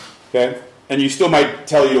 Okay? And you still might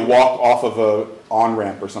tell you to walk off of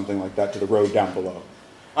on-ramp or something like that to the road down below.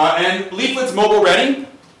 And Leaflet's mobile ready.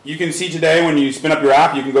 You can see today when you spin up your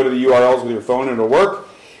app, you can go to the URLs with your phone and it'll work.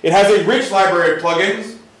 It has a rich library of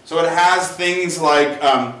plugins. So it has things like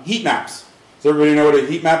heat maps. Does everybody know what a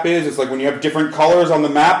heat map is? It's like when you have different colors on the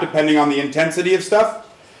map depending on the intensity of stuff.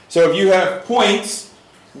 So if you have points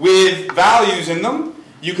with values in them,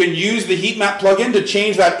 you can use the heat map plugin to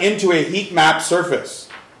change that into a heat map surface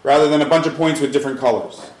rather than a bunch of points with different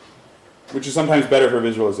colors, which is sometimes better for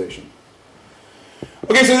visualization.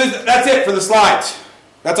 Okay, so that's it for the slides.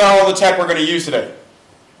 That's all the tech we're going to use today.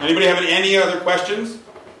 Anybody have any other questions?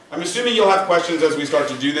 I'm assuming you'll have questions as we start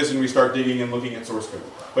to do this and we start digging and looking at source code.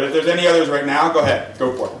 But if there's any others right now, go ahead.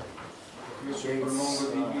 Go for it.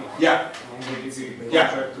 Yeah.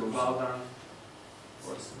 Yeah.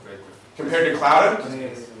 Compared to Clouded?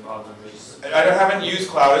 I haven't used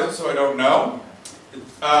Clouded, so I don't know.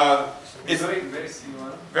 It's very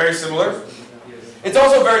similar. Very similar? It's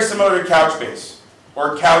also very similar to Couchbase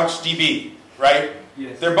or CouchDB, right?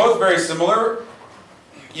 Yes. They're both very similar.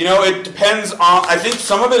 You know, it depends on, I think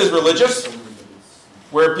some of it is religious,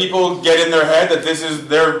 where people get in their head that this is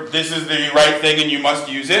the right thing and you must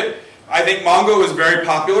use it. I think Mongo was very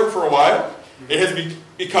popular for a while. It has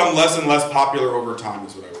become less and less popular over time,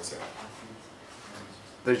 is what I would say.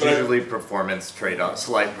 There's usually performance trade-offs,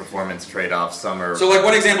 slight performance trade-offs. Some are... So like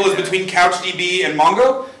one example is between CouchDB and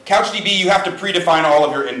Mongo. CouchDB, you have to predefine all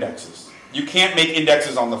of your indexes. You can't make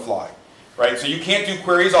indexes on the fly. Right? So you can't do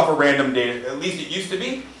queries off of random data. At least it used to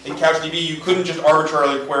be. In CouchDB, you couldn't just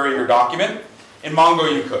arbitrarily query your document. In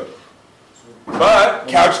Mongo, you could. But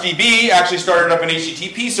CouchDB actually started up an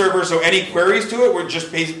HTTP server, so any queries to it were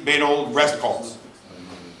just made old REST calls.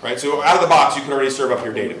 Right? So out of the box, you could already serve up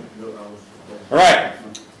your data. All right.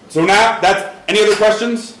 So now, any other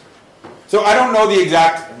questions? So I don't know the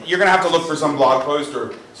exact, you're going to have to look for some blog post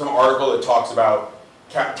or some article that talks about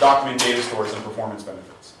document data stores and performance benefits.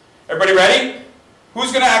 Everybody ready?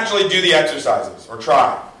 Who's going to actually do the exercises or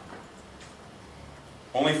try?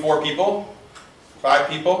 Only 4 people? 5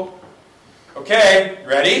 people? Okay,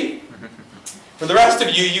 ready? For the rest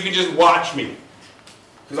of you, you can just watch me,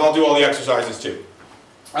 because I'll do all the exercises too.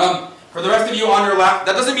 For the rest of you on your lap,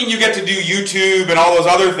 that doesn't mean you get to do YouTube and all those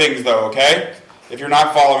other things though, okay? If you're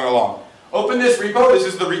not following along. Open this repo. This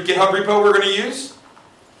is the GitHub repo we're going to use.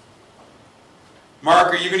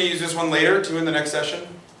 Mark, are you going to use this one later too in the next session?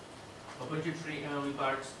 OpenShift free MLB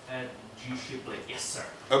parts at G-Shiplet. Yes, sir.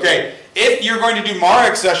 Okay. If you're going to do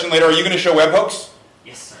Marek session later, are you going to show webhooks?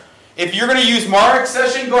 Yes, sir. If you're going to use Marek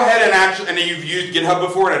session, go ahead and you've used GitHub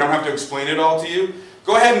before, and I don't have to explain it all to you.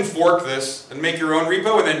 Go ahead and fork this and make your own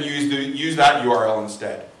repo, and then use that URL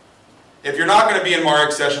instead. If you're not going to be in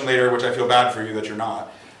Marek session later, which I feel bad for you that you're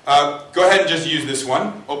not, go ahead and just use this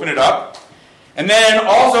one. Open it up, and then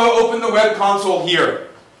also open the web console here.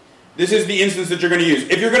 This is the instance that you're going to use.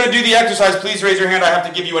 If you're going to do the exercise, please raise your hand. I have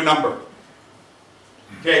to give you a number.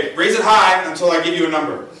 Okay, raise it high until I give you a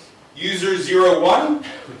number. User 01,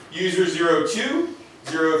 user 02,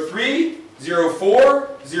 03,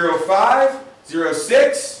 04, 05,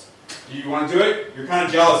 06. Do you want to do it? You're kind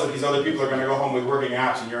of jealous that these other people are going to go home with working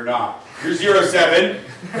apps and you're not. You're 07.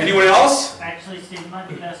 Anyone else? Actually, Steve, it might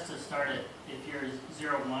be best to start it if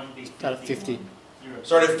you're 01. Start at 50.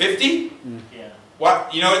 Start at 50? Yeah.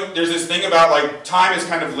 What, you know, there's this thing about like time is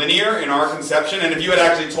kind of linear in our conception, and if you had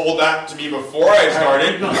actually told that to me before I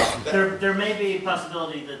started, there may be a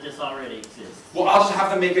possibility that this already exists. Well, I'll just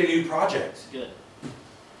have to make a new project. Good.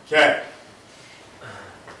 Okay.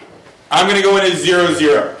 I'm going to go into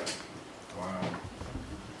 00.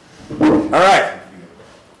 All right.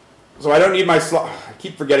 So I don't need my slide. I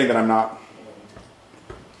keep forgetting that I'm not.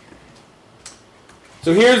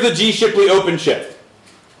 So here's the G-Shipley OpenShift.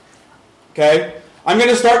 Okay. I'm going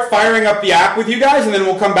to start firing up the app with you guys, and then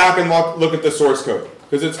we'll come back and look at the source code,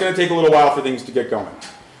 because it's going to take a little while for things to get going.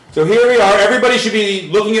 So here we are. Everybody should be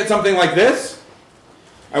looking at something like this.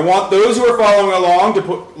 I want those who are following along to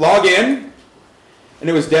log in. And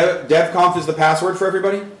it was devconf is the password for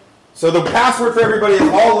everybody. So the password for everybody is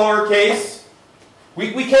all lowercase.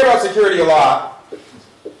 We care about security a lot.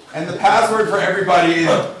 And the password for everybody is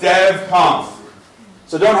devconf.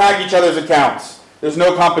 So don't hack each other's accounts. There's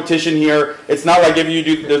no competition here. It's not like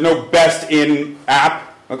there's no best in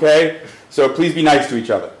app, okay? So please be nice to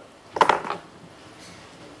each other.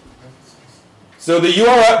 So the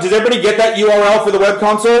URL, does everybody get that URL for the web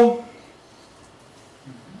console?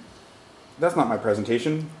 That's not my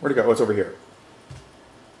presentation. Where'd it go? Oh, it's over here.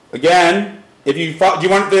 Again, do you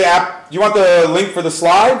want the link for the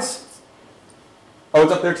slides? Oh,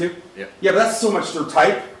 it's up there too? Yeah. Yeah, but that's so much through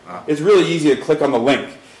type. It's really easy to click on the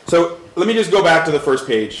link. So let me just go back to the first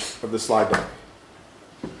page of the slide deck.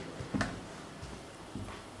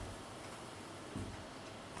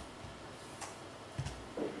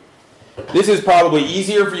 This is probably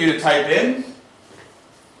easier for you to type in.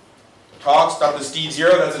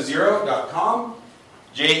 Talks.thesteed0, that's a 0.com.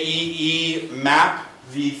 JEE map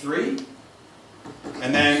v3.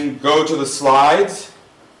 And then go to the slides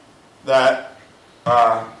that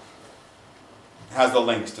has the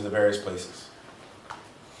links to the various places.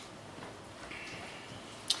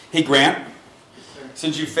 Hey Grant,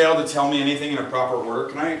 since you failed to tell me anything in a proper order,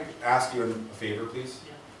 can I ask you a favor, please?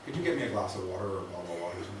 Yeah. Could you get me a glass of water or a bottle of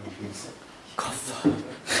water or something, please?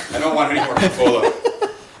 I don't want any more Cafola.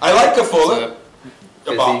 I like Cafola.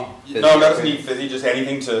 Fizzy? No, that doesn't need fizzy, just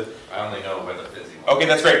anything to... I only know about the fizzy one. Okay,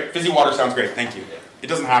 that's great. Fizzy water sounds great, thank you. It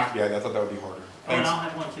doesn't have to be, I thought that would be harder. Oh, and I'll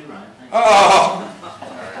have one too, Ryan. Thanks. Oh!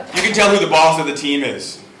 You can tell who the boss of the team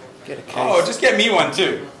is. Get a case. Oh, just get me one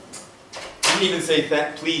too. You didn't even say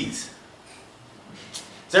that, please.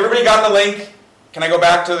 Has everybody got the link? Can I go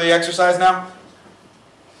back to the exercise now?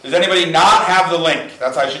 Does anybody not have the link?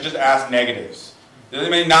 That's how I should just ask negatives. Does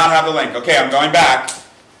anybody not have the link? Okay, I'm going back.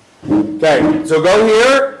 Okay, so go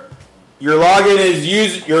here. Your login is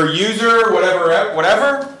your user,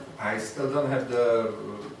 whatever. I still don't have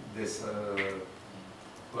this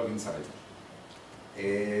login site.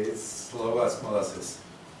 It's slow as molasses.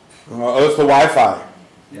 Oh, it's the Wi-Fi.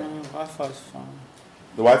 Yeah. No, Wi-Fi's fine.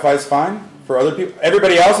 The Wi-Fi is fine for other people.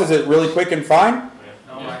 Everybody else, is it really quick and fine?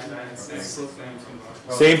 No, it's so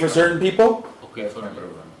Same for certain people? Okay, for me.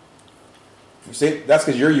 See, that's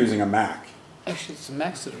because you're using a Mac. Actually, it's the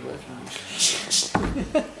Macs that are working.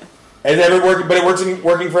 Is it ever working? But it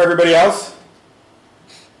working for everybody else?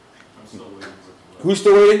 I'm still waiting. Who's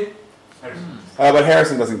still waiting? Harrison. But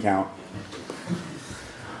Harrison doesn't count.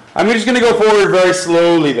 I'm just going to go forward very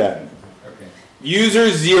slowly then. Okay.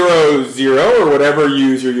 User 00 or whatever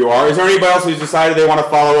user you are. Is there anybody else who's decided they want to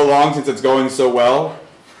follow along since it's going so well?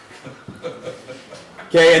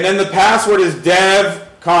 Okay, and then the password is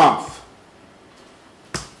devconf.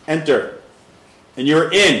 Enter. And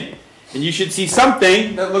you're in. And you should see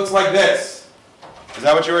something that looks like this. Is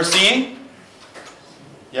that what you were seeing?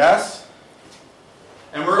 Yes?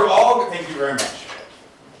 And we're all, thank you very much.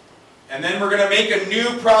 And then we're going to make a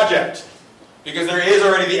new project. Because there is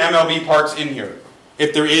already the MLB parts in here.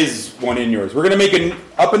 If there is one in yours. We're going to make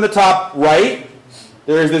up in the top right,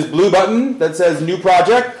 there is this blue button that says new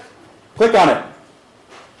project. Click on it.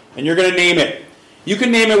 And you're going to name it. You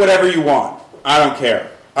can name it whatever you want. I don't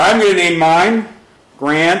care. I'm going to name mine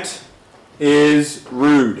Grant is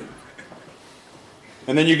rude.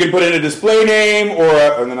 And then you can put in a display name,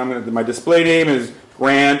 and then my display name is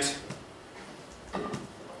Grant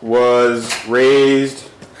was raised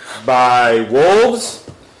by wolves,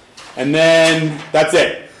 and then that's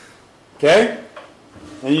it. Okay?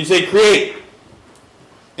 And you say create.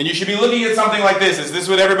 And you should be looking at something like this. Is this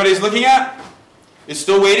what everybody's looking at? Is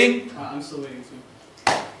still waiting? I'm still waiting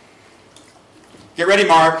too. Get ready,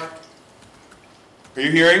 Mark. Are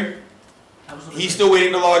you hearing? He's still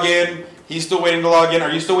waiting to log in. He's still waiting to log in.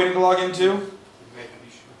 Are you still waiting to log in too?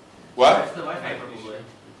 What?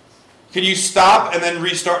 Can you stop and then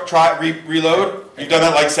restart, reload? You've done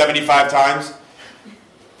that like 75 times?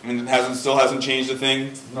 And it still hasn't changed a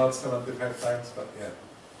thing? Not 75 times, but yeah.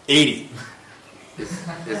 80.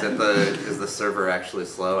 Is the server actually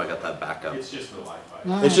slow? I got that backup. It's just the Wi-Fi.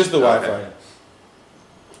 No. It's just the Wi-Fi.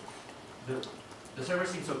 Okay. The server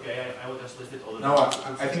seems okay. I will just list it all the No,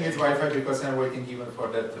 time. I think it's Wi-Fi because I'm waiting even for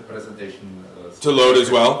that presentation. To load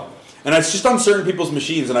as well. And it's just on certain people's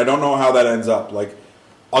machines, and I don't know how that ends up. Like,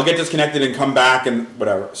 I'll get disconnected and come back and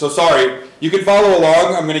whatever. So sorry. You can follow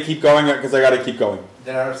along. I'm going to keep going because I got to keep going.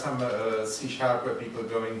 There are some C# people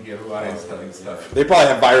going here who are installing stuff. They probably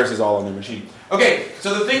have viruses all on their machine. Okay,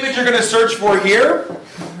 so the thing that you're going to search for here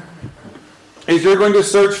is you're going to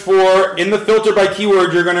search for, in the filter by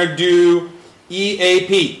keyword, you're going to do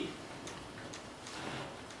EAP.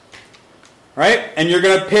 Right? And you're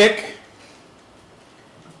going to pick,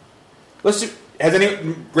 Grant,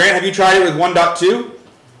 have you tried it with 1.2?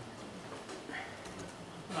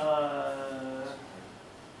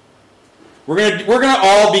 We're gonna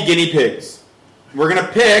all be guinea pigs. We're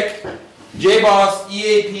gonna pick JBoss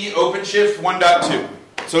EAP OpenShift 1.2.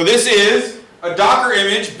 So this is a Docker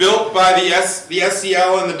image built by the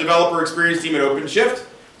SCL and the developer experience team at OpenShift.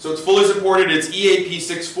 So it's fully supported. It's EAP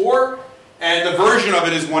 6.4, and the version of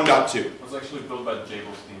it is 1.2. It was actually built by the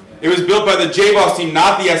JBoss team. It was built by the JBoss team,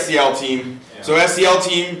 not the SCL team. Yeah. So SCL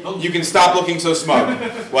team, you can stop looking so smug.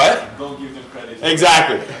 What? Don't give them credit.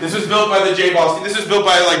 Exactly. This was built by the JBoss team. This was built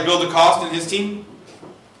by like Bill DeCoste and his team.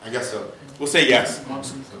 I guess so. We'll say yes.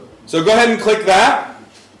 So go ahead and click that.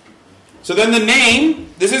 So then the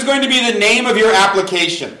name, this is going to be the name of your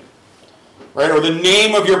application. right? Or the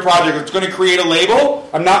name of your project. It's going to create a label.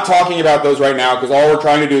 I'm not talking about those right now because all we're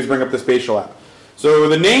trying to do is bring up the spatial app. So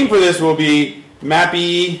the name for this will be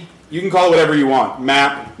Mappy. You can call it whatever you want.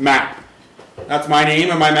 Map. That's my name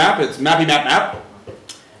and my map. It's Mappy Map Map.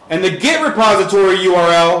 And the Git repository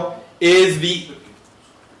URL is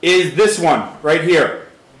this one right here.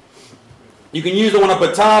 You can use the one up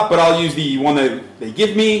at top, but I'll use the one that they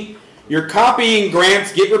give me. You're copying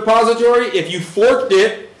Grant's Git repository. If you forked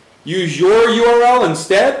it, use your URL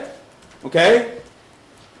instead. Okay?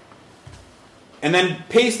 And then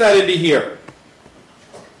paste that into here.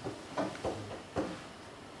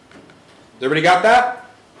 Everybody got that?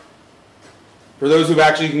 For those who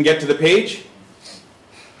actually can get to the page?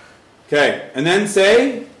 Okay, and then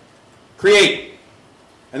say create.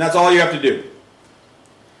 And that's all you have to do.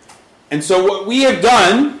 And so what we have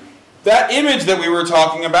done, that image that we were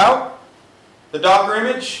talking about, the Docker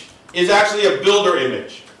image, is actually a builder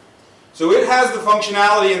image. So it has the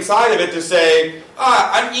functionality inside of it to say,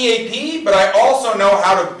 I'm EAP, but I also know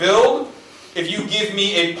how to build if you give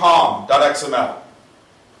me a pom.xml.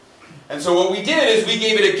 And so what we did is we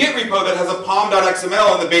gave it a Git repo that has a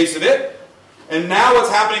pom.xml in the base of it. And now what's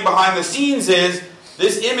happening behind the scenes is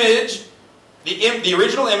this image, the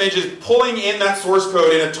original image is pulling in that source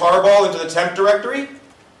code in a tarball into the temp directory,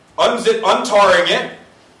 untarring it,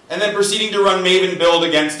 and then proceeding to run Maven build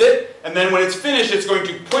against it. And then when it's finished, it's going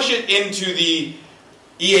to push it into the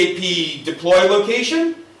EAP deploy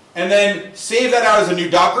location, and then save that out as a new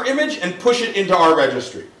Docker image and push it into our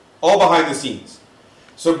registry, all behind the scenes.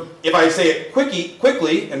 So if I say it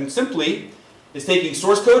quickly and simply, it's taking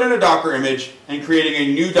source code in a Docker image and creating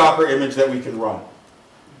a new Docker image that we can run,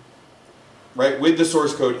 right, with the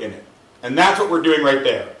source code in it. And that's what we're doing right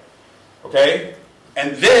there. Okay?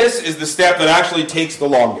 And this is the step that actually takes the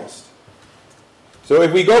longest. So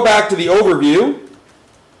if we go back to the overview,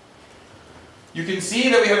 you can see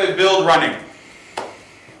that we have a build running.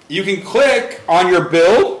 You can click on your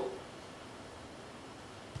build.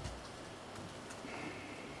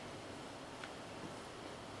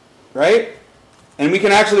 Right? And we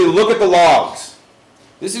can actually look at the logs.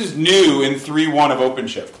 This is new in 3.1 of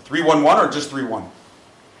OpenShift. 3.1.1 or just 3.1?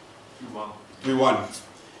 3.1.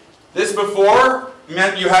 This before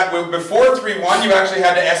meant you had, before 3.1 you actually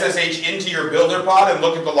had to SSH into your builder pod and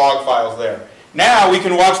look at the log files there. Now we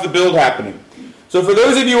can watch the build happening. So for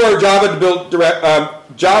those of you who are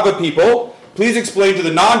Java people, please explain to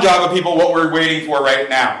the non-Java people what we're waiting for right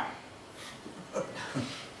now.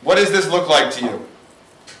 What does this look like to you?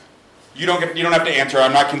 You don't have to answer.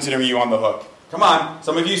 I'm not considering you on the hook. Come on.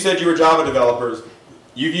 Some of you said you were Java developers.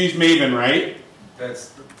 You've used Maven, right?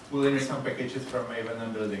 That's pulling some packages from Maven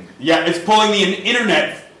and building. Yeah, it's pulling the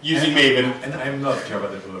internet using Maven. And I'm not Java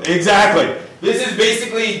developer. Exactly. This is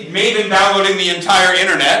basically Maven downloading the entire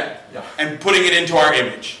internet and putting it into our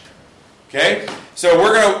image. Okay?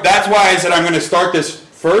 So that's why I said I'm going to start this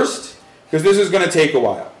first, because this is going to take a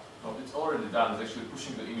while. No, it's already done. It's actually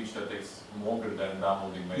pushing the image that takes longer than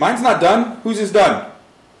downloading Maven. Mine's not done. Whose is done?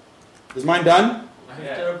 Is mine done?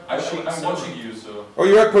 Yeah, I'm watching you, so... Oh,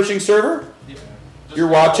 you're at pushing server? Yeah. You're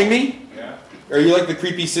watching me? Yeah. Are you like the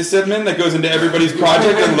creepy sysadmin that goes into everybody's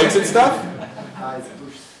project and looks at stuff?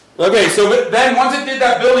 Okay, so then once it did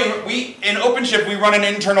that building, in OpenShift we run an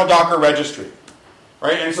internal Docker registry,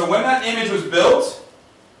 right? And so when that image was built,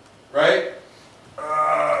 right?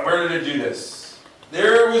 Where did it do this?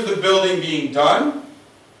 There was the building being done,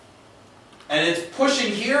 and it's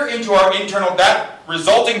pushing here into our internal, that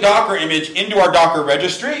resulting Docker image into our Docker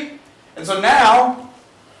registry. And so now,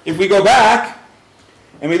 if we go back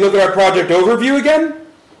and we look at our project overview again,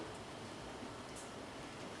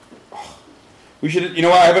 we should, you know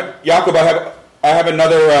what, Jakob, I have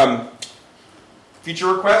another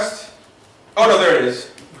feature request. Oh no, there it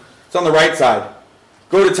is. It's on the right side.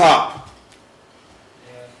 Go to top.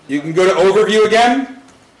 You can go to overview again.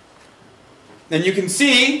 Then you can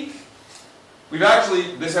see, we've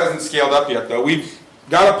actually, this hasn't scaled up yet though. We've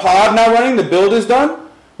got a pod now running, the build is done.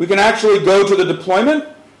 We can actually go to the deployment.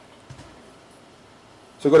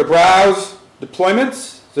 So go to browse,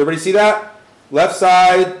 deployments. Does everybody see that? Left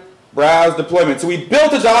side, browse, deployment. So we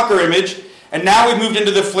built a Docker image, and now we've moved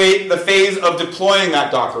into the phase of deploying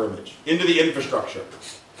that Docker image into the infrastructure.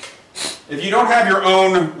 If you don't have your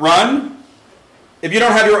own run, if you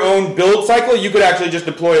don't have your own build cycle, you could actually just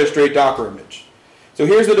deploy a straight Docker image. So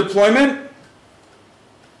here's the deployment.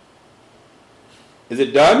 Is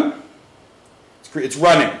it done? It's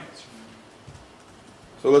running.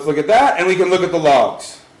 So let's look at that, and we can look at the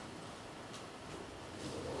logs.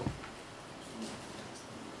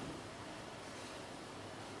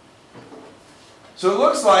 So it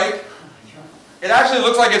looks like it actually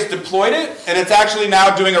looks like it's deployed it, and it's actually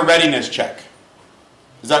now doing a readiness check.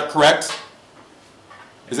 Is that correct?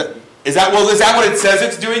 Is that what it says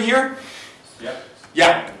it's doing here? Yeah.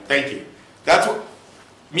 Yeah, thank you. That's what,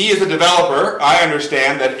 me as a developer, I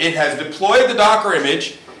understand that it has deployed the Docker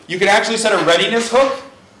image. You can actually set a readiness hook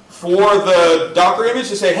for the Docker image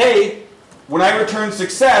to say, hey, when I return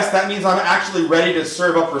success, that means I'm actually ready to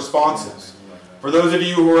serve up responses. For those of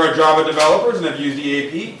you who are Java developers and have used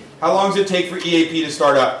EAP, how long does it take for EAP to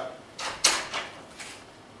start up?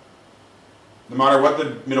 No matter what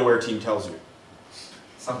the middleware team tells you.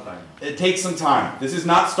 Some time. It takes some time. This is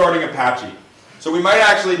not starting Apache. So we might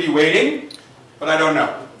actually be waiting, but I don't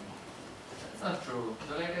know. That's not true.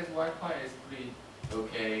 The latest Wi-Fi is pretty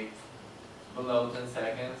okay. Below 10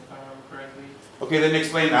 seconds, if I remember correctly. Okay, then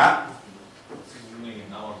explain that. It's running in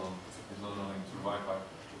Amazon. It's not running through Wi-Fi.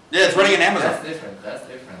 Yeah, it's running in Amazon. That's different. That's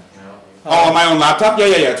different, you know. Oh, on my own laptop? Yeah,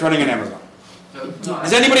 it's running in Amazon.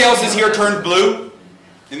 Is anybody else's here turned blue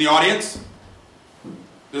in the audience?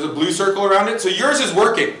 There's a blue circle around it. So yours is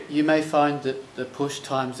working. You may find that the push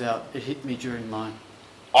times out. It hit me during mine.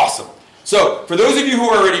 Awesome. So for those of you who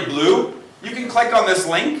are already blue, you can click on this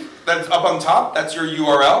link that's up on top. That's your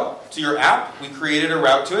URL to your app. We created a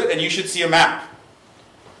route to it, and you should see a map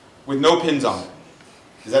with no pins on it.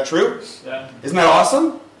 Is that true? Yeah. Isn't that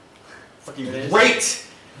awesome? Fucking great.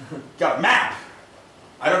 Got a map.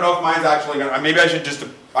 I don't know if mine's actually going to... Maybe I should just...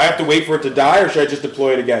 I have to wait for it to die, or should I just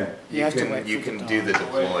deploy it again? You can do the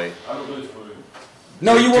deploy. I will do it for you.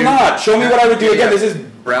 No, you will not. Show me what I would do again. This is...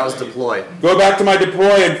 Browse deploy. Go back to my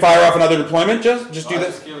deploy and fire off another deployment. Just do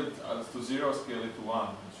this. Scale it to 0, scale it to 1.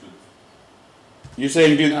 It should. You're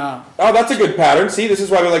saying do... Oh, that's a good pattern. See, this is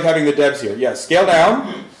why we like having the devs here. Yeah, scale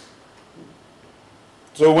down.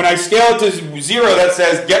 So when I scale it to 0, that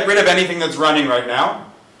says get rid of anything that's running right now.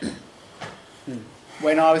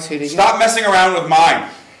 When I was hitting Stop messing around with mine.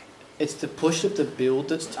 It's the push of the build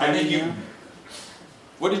that's timing out.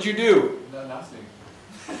 What did you do? No, nothing.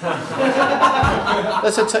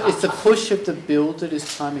 It's the push of the build that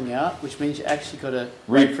is timing out, which means you actually got to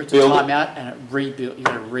wait for it to time out and it rebuild. You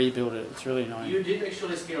got to rebuild it. It's really annoying. You did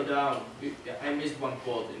actually scale down. I missed one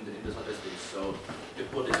code in the statistics, so the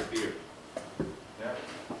code disappeared. Yeah.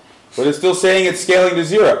 But it's still saying it's scaling to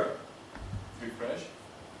 0. Refresh.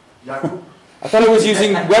 I thought it was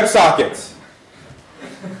using WebSockets.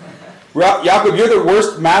 Jakub, you're the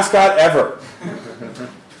worst mascot ever.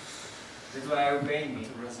 That's why I'm paying me.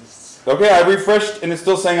 Okay, I refreshed and it's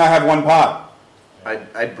still saying I have 1 pod.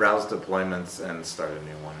 I'd browse deployments and start a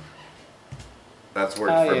new one. That's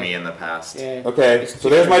worked for me in the past. Yeah. Okay, so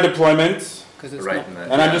there's my deployment.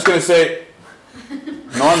 And I'm just going to say,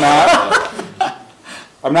 no I'm not.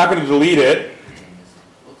 I'm not going to delete it.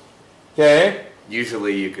 Okay.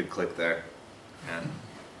 Usually you could click there. Yeah.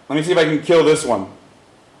 Let me see if I can kill this one.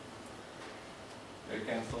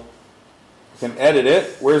 Cancel. Can edit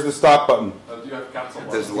it. Where's the stop button? Do you have cancel?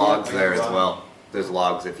 There's logs there as well. There's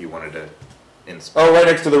logs if you wanted to inspect. Oh, right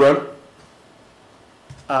next to the run.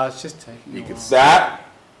 It's just taking. You could that.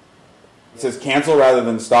 It says cancel rather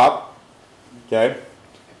than stop. Okay.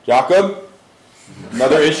 Jakub,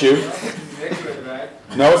 another issue.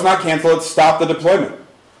 No, it's not cancel. It's stop the deployment.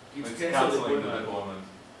 It's canceling the deployment.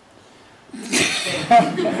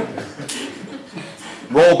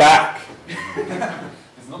 Roll back.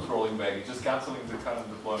 It's not rolling back. It's just canceling the current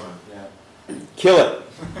deployment. Yeah. Kill it.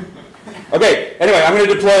 Okay, anyway, I'm going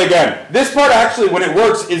to deploy again. This part actually, when it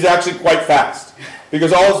works, is actually quite fast.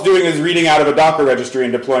 Because all it's doing is reading out of a Docker registry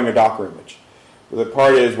and deploying a Docker image. The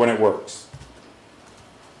part is when it works.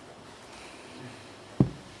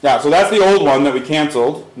 Yeah, so that's the old one that we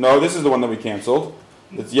canceled. No, this is the one that we canceled.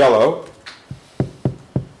 It's yellow.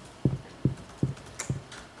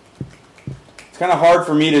 It's kind of hard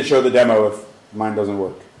for me to show the demo if mine doesn't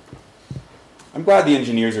work. I'm glad the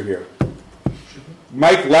engineers are here.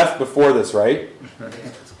 Mike left before this, right?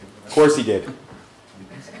 Of course he did.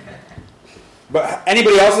 But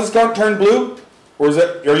anybody else has turned blue? Or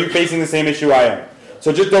are you facing the same issue I am?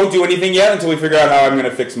 So just don't do anything yet until we figure out how I'm going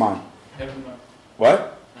to fix mine. I have them up.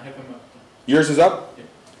 What? I have them up. Yours is up?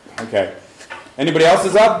 Yeah. Okay. Anybody else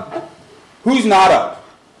is up? Who's not up?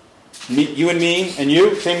 You and me and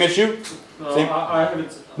you? Same issue? No, Same? I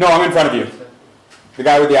haven't. No, I'm in front of you. The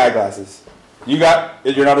guy with the eyeglasses. You're not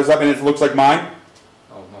as up and it looks like mine?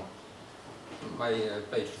 Oh, no. My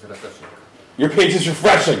page is refreshing. Your page is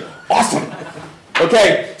refreshing. Awesome.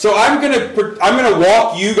 Okay, so I'm gonna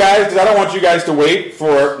walk you guys, because I don't want you guys to wait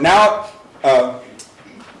for now.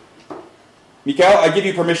 Mikael, I give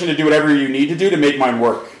you permission to do whatever you need to do to make mine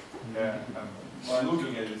work. Yeah, I'm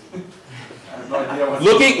looking at it. I have no idea what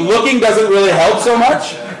Looking doesn't really help so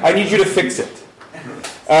much. I need you to fix it.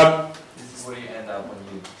 This is where you end up when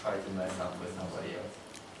you try to mess up with somebody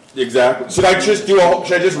else. Exactly. Should I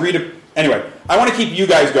just read it? Anyway, I want to keep you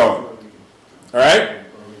guys going. All right?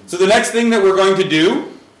 So the next thing that we're going to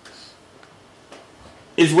do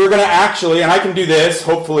is we're going to actually, and I can do this,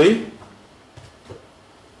 hopefully.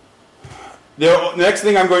 The next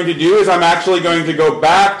thing I'm going to do is I'm actually going to go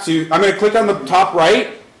back to, I'm going to click on the top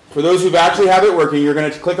right. For those who actually have it working, you're going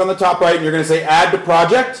to click on the top right and you're going to say add to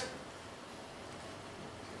project.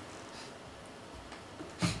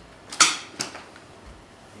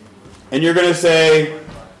 And you're going to say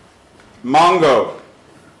Mongo.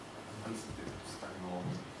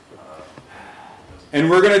 And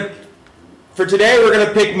we're going to, for today, we're going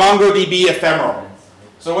to pick MongoDB ephemeral.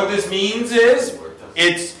 So what this means is,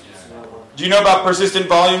 do you know about persistent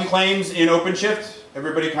volume claims in OpenShift?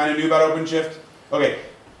 Everybody kind of knew about OpenShift? Okay.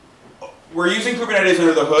 We're using Kubernetes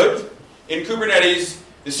under the hood. In Kubernetes,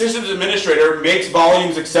 the systems administrator makes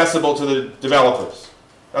volumes accessible to the developers.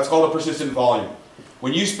 That's called a persistent volume.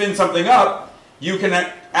 When you spin something up, you can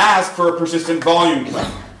ask for a persistent volume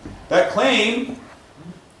claim. That claim,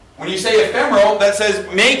 when you say ephemeral, that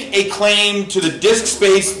says make a claim to the disk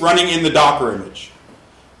space running in the Docker image.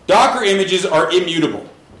 Docker images are immutable.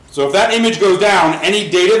 So if that image goes down, any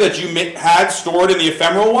data that you had stored in the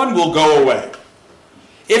ephemeral one will go away.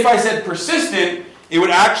 If I said persistent, it would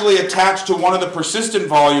actually attach to one of the persistent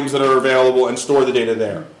volumes that are available and store the data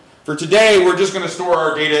there. For today, we're just going to store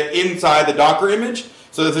our data inside the Docker image.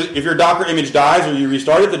 So if your Docker image dies or you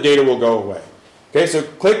restart it, the data will go away. Okay, so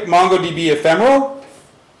click MongoDB ephemeral.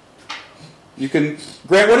 You can,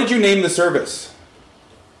 Grant, what did you name the service?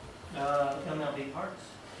 MLB Parks.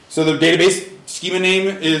 So the database schema name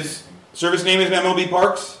is, service name is MLB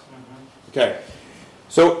Parks? Okay.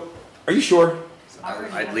 So, are you sure?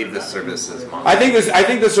 I'd leave the service as Mongo. I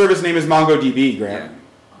think the service name is MongoDB, Grant.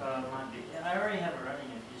 I already have it running.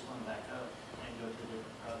 If you just want to back up and go to a different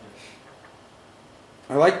project.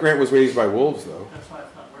 I like Grant was raised by wolves, though. That's why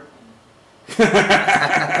it's not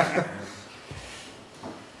working.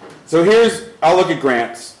 So here's, I'll look at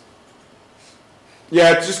Grant's.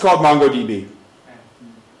 Yeah, it's just called MongoDB.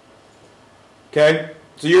 Okay?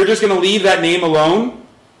 So you're just going to leave that name alone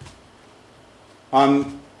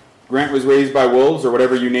on Grant was raised by wolves or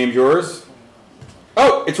whatever you named yours.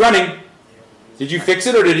 Oh, it's running. Did you fix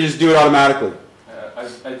it or did it just do it automatically? I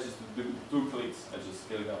just do 2 clicks. I just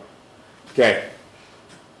scale it up. Okay.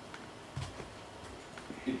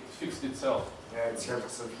 It fixed itself. Yeah, it's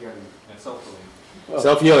self-healing. It's self-healing.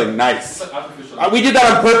 Self-healing, nice. It's like artificial. We did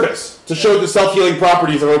that on purpose to show the self-healing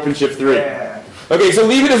properties of OpenShift 3. Yeah. Okay, so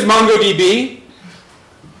leave it as MongoDB.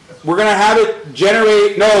 We're going to have it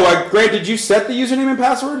generate... No, Grant, did you set the username and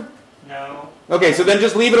password? No. Okay, so then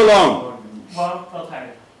just leave it alone. Well,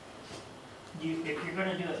 okay. If you're going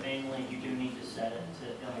to do it manually, you do need to set it to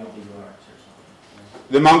MLB Parks or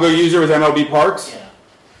something. The Mongo user was MLB Parks? Yeah.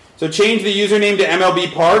 So change the username to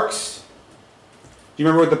MLB Parks. Do you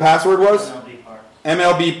remember what the password was? MLB Parks.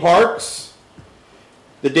 MLB Parks.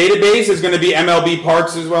 The database is going to be MLB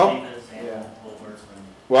Parks as well? Yeah.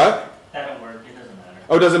 What? That'll work. It doesn't matter.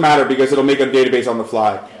 Oh, it doesn't matter because it'll make a database on the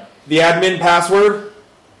fly. Yeah. The admin password?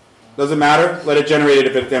 Doesn't matter. Let it generate it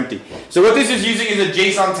if it's empty. So what this is using is a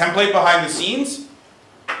JSON template behind the scenes.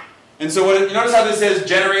 And so you notice how this says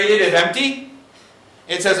generated if empty?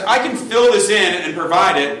 It says I can fill this in and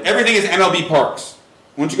provide it. Everything is MLB Parks.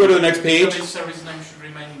 Once you go to the next page. This service name should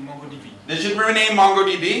remain MongoDB. This should rename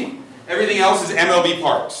MongoDB. Everything else is MLB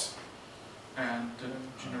Parks. And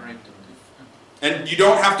generate And you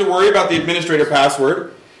don't have to worry about the administrator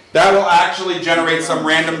password. That will actually generate some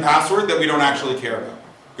random password that we don't actually care about.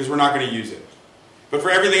 Because we're not going to use it. But for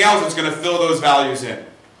everything else, it's going to fill those values in.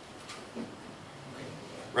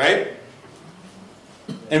 Right?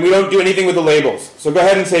 And we don't do anything with the labels. So go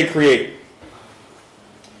ahead and say create.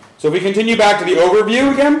 So if we continue back to the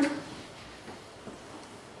overview again.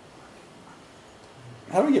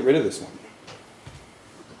 How do we get rid of this one?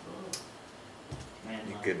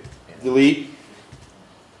 You could delete.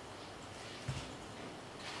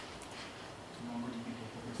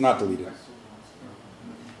 It's not deleted.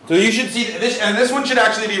 So you should see this, and this one should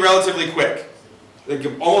actually be relatively quick. Like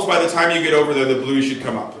almost by the time you get over there, the blue should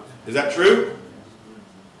come up. Is that true?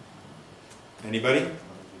 Anybody?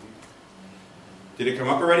 Did it come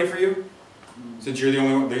up already for you? Since you're the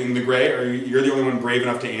only one in the gray, or you're the only one brave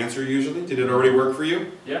enough to answer usually? Did it already work for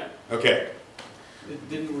you? Yeah. Okay. It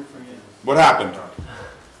didn't work for me. What happened?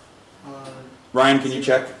 Ryan, can you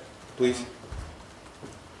check, please?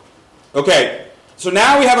 Okay. So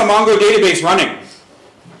now we have a Mongo database running.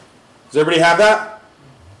 Does everybody have that?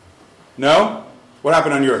 No? What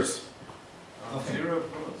happened on yours?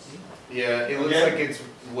 Yeah, it looks like it's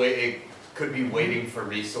could be waiting for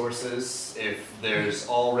resources. If there's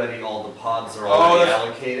already all the pods are already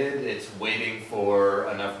allocated, it's waiting for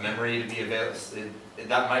enough memory to be available.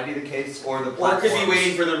 That might be the case, or the platforms. Or it could be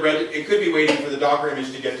waiting for it could be waiting for the Docker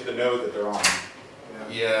image to get to the node that they're on.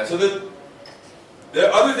 Yeah. So the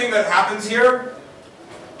other thing that happens here,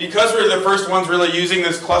 because we're the first ones really using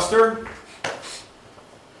this cluster,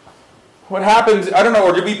 what happens, I don't know,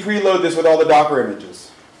 or did we preload this with all the Docker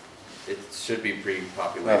images? It should be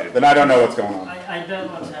pre-populated. Then I don't know what's going on. I bet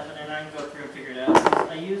what's happening, I can go through and figure it out.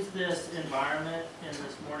 I used this environment in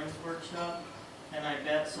this morning's workshop, and I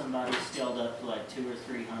bet somebody scaled up to like 200 or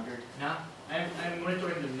 300. Now, I'm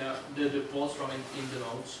monitoring the pods running in the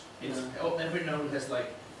nodes. Every node has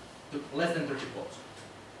like less than 30 pods.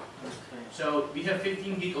 Okay. So we have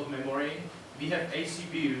 15 gig of memory, we have 8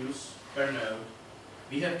 CPUs per node,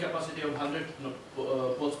 we have capacity of 100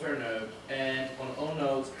 pods per node, and on all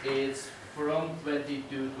nodes it's from 20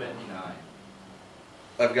 to 29.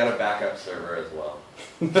 I've got a backup server as well.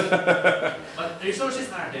 But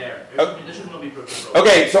resources are there. There should not be broken.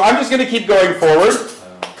 Okay, so I'm just going to keep going forward.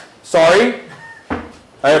 Sorry.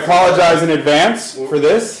 I apologize in advance for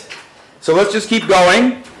this. So let's just keep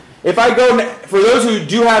going. If I go, for those who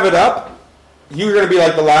do have it up, you're going to be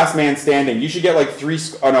like the last man standing. You should get like 3,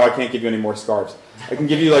 oh no, I can't give you any more scarves. I can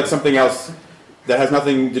give you like something else that has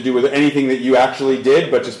nothing to do with anything that you actually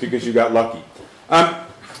did, but just because you got lucky.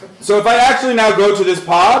 So if I actually now go to this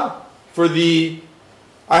pod for I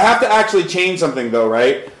have to actually change something though,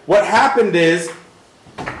 right? What happened is,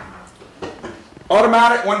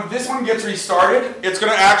 when this one gets restarted, it's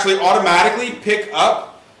going to actually automatically pick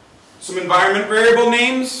up some environment variable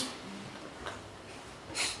names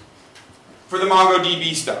for the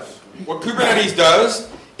MongoDB stuff. What Kubernetes does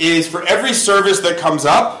is for every service that comes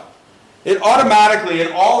up, it automatically,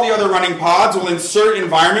 in all the other running pods, will insert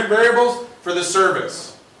environment variables for the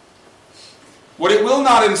service. What it will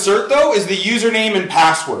not insert, though, is the username and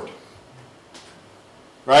password.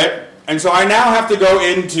 Right? And so I now have to go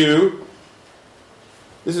into,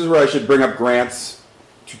 this is where I should bring up Grant's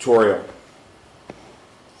tutorial.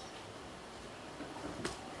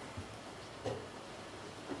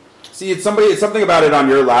 See, it's something about it on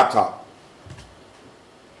your laptop,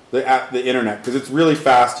 the internet, because it's really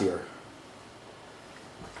fast here.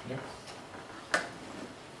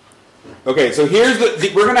 Okay, so here's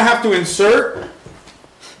we're going to have to insert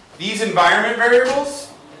these environment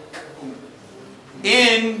variables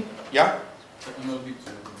in, yeah?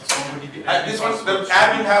 This one, the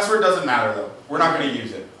admin password doesn't matter though. We're not going to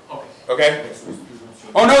use it. Okay?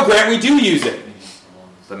 Oh no, Grant, we do use it.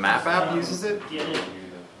 The map app uses it?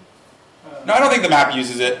 No, I don't think the map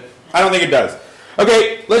uses it. I don't think it does.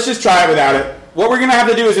 Okay, let's just try it without it. What we're going to have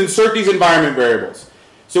to do is insert these environment variables.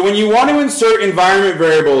 So when you want to insert environment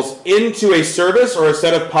variables into a service or a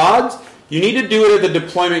set of pods, you need to do it at the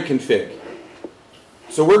deployment config.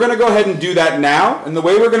 So we're going to go ahead and do that now. And the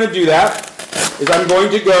way we're going to do that is I'm going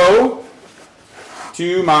to go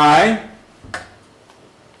to my...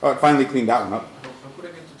 Oh, I finally cleaned that one up.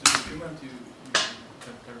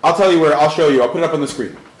 I'll tell you where. I'll show you. I'll put it up on the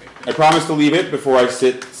screen. I promise to leave it before I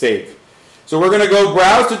save. So we're going to go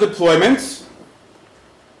browse to deployments.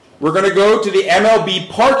 We're going to go to the MLB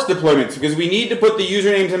parts deployments because we need to put the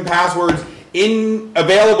usernames and passwords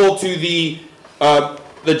available to the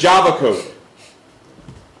Java code.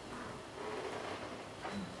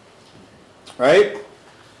 Right?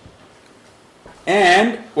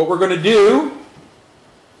 And what we're going to do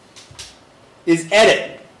is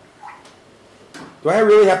edit. Do I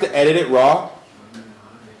really have to edit it raw?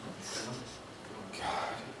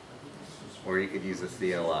 Or you could use a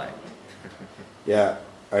CLI. Yeah,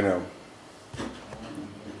 I know.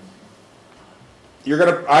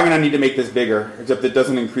 I'm gonna need to make this bigger, except it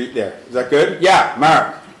doesn't increase there. Is that good? Yeah,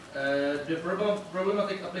 Mark. The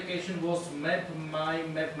problematic application was map.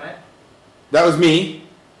 That was me.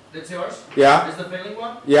 That's yours? Yeah. Is the failing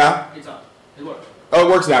one? Yeah. It's up. It works. Oh,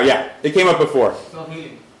 it works now, yeah. It came up before.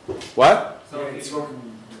 Self-healing. What? Self-healing. It's working.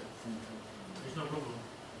 There's no problem.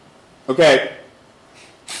 Okay.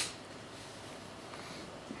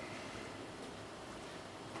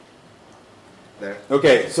 There.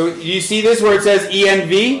 Okay, so you see this where it says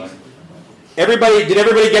ENV? Did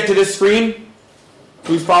everybody get to this screen?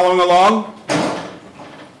 Who's following along?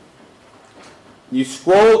 You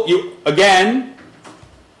scroll, again,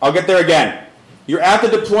 I'll get there again. You're at the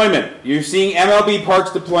deployment. You're seeing MLB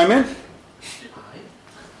parts deployment.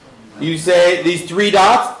 You say these 3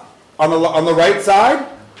 dots on the right side.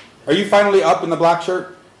 Are you finally up in the black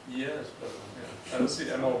shirt? Yes, but I don't see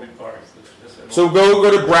MLB parts. So go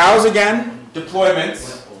to browse again,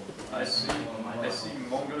 deployments. I see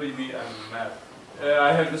MongoDB and map.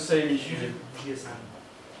 I have the same issue.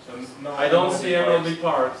 So I don't see MLB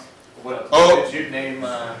parts. What did you name?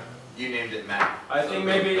 You named it map. I think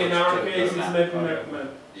maybe in our case it's map.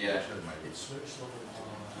 Yeah.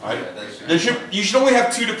 You should only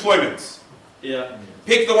have 2 deployments. Yeah.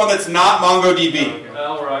 Pick the one that's not MongoDB.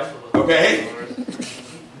 Alright. Okay?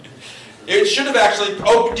 It should have actually...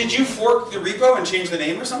 Oh, did you fork the repo and change the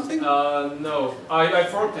name or something? No. I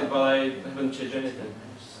forked it, but I haven't changed anything.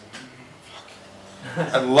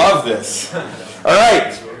 I love this.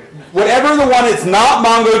 Alright. Whatever the one that's not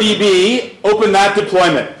MongoDB, open that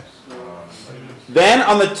deployment. Then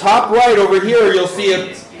on the top right over here, you'll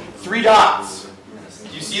see 3 dots.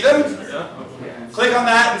 Do you see them? Yeah. Click on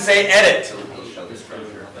that and say edit.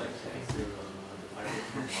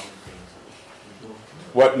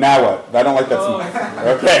 What now? What? I don't like that.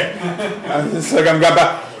 Okay.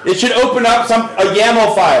 It should open up a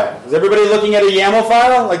YAML file. Is everybody looking at a YAML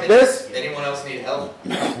file like this? Anyone else need help?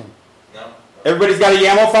 No. Everybody's got a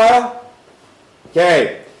YAML file?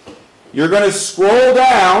 Okay. You're going to scroll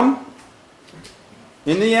down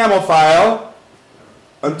in the YAML file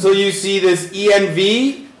until you see this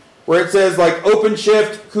env where it says like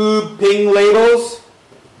OpenShift kube ping labels.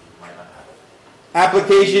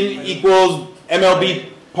 Application equals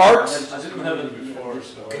MLB parts. I didn't have it before,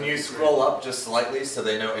 so. Can you scroll up just slightly so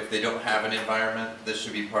they know if they don't have an environment, this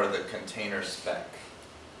should be part of the container spec.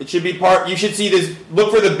 It should be part. You should see this.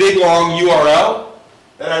 Look for the big long URL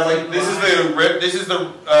that has like this is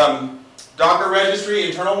the Docker registry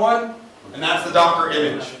internal one, and that's the Docker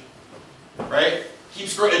image, right? Keep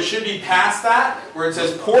scrolling. It should be past that where it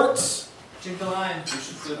says ports. Check the line. You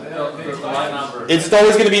should put the line number. It's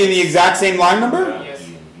always going to be in the exact same line number. Yes.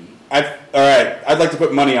 All right. I'd like to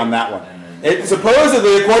put money on that one.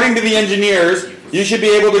 Supposedly, according to the engineers, you should be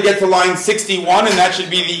able to get to line 61, and that should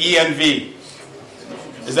be the ENV.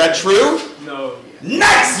 Is that true? No.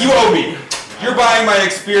 Nice! You owe me. You're buying my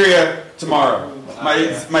Xperia tomorrow. My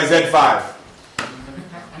Z5.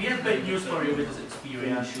 We have bad news for you with this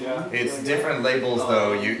experience. It's different labels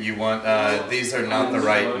though. You want these are not the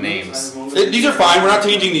right names. These are fine. We're not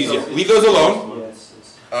changing these yet. Leave those alone.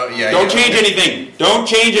 Oh yeah. Don't change anything. Don't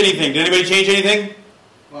change anything. Did anybody change anything?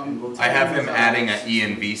 I have him adding an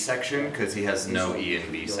ENV section because he has no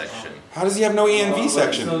ENV section. How does he have no ENV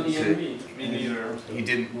section? Me neither. He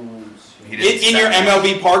didn't. In your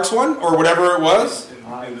MLB Parks one or whatever it was.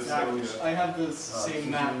 I have the same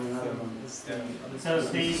map. So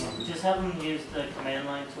Steve, just have them use the command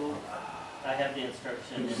line tool. I have the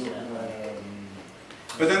instruction in that.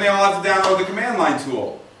 But then they all have to download the command line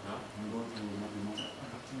tool.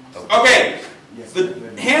 Okay, the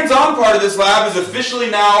hands-on part of this lab is officially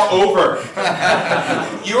now over.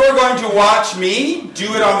 You are going to watch me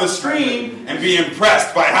do it on the screen and be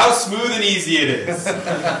impressed by how smooth and easy it is.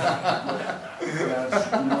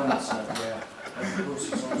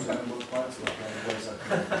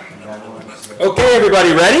 Okay,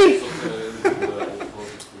 everybody, ready?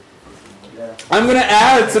 I'm going to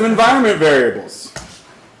add some environment variables.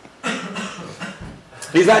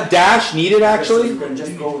 Is that dash needed actually? You can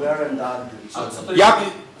just go there and add.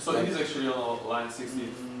 Yep. So it is actually on line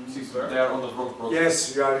 66 where? They are on the wrong project.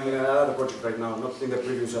 Yes, you are in another project right now, not in the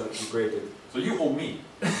previous that you created. So you owe me.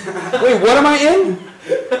 Wait, what am I in?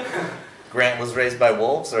 Grant was raised by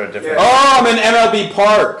wolves or a different? Oh, I'm in MLB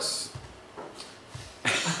Parks.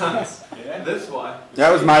 Yeah, that's why.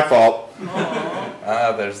 That was my fault.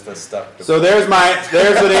 Ah, there's the stuff. So there's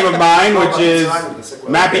the name of mine, which is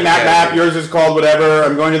Mappy Map Map. Yours is called whatever.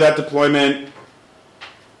 I'm going to that deployment.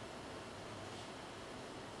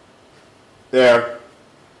 There.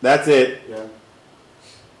 That's it. Yeah.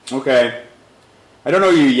 Okay. I don't know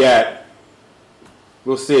you yet.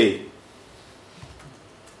 We'll see.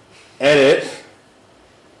 Edit.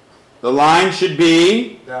 The line should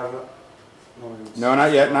be... No,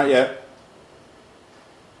 not yet, not yet.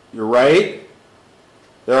 You're right.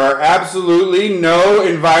 There are absolutely no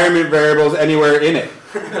environment variables anywhere in it.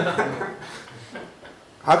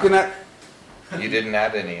 How can that... You didn't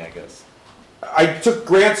add any, I guess. I took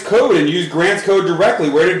Grant's code and used Grant's code directly.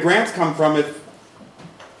 Where did Grant's come from if...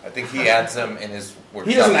 I think he adds them in his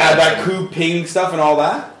workshop. He doesn't add that kube ping stuff and all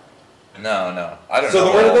that? No, no. I don't know. So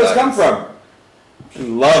then where did those come from? I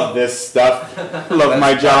love this stuff. I love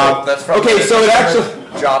my job. That's from okay, so it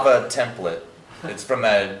actually... Java template. It's from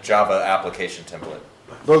a Java application template.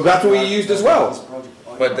 Well, that's what we used as well.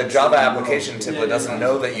 But the Java application template doesn't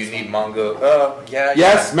know that you need Mongo. Yeah.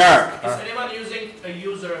 Yes, Merrick. Is anyone using a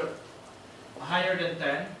user higher than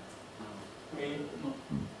 10? Me? No.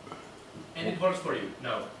 And it works for you?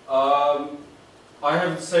 No. I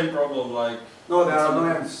have the same problem, like... No, there are no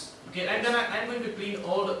ends. Okay, I'm going to clean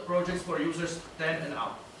all the projects for users 10 and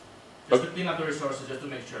up. Just to clean up the resources, just to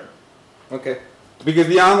make sure. Okay. Because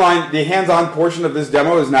the hands-on portion of this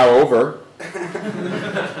demo is now over.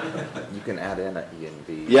 You can add in an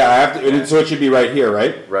ENV. Yeah, I have to. So it should be right here,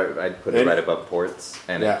 right? Right. I'd put it right above ports,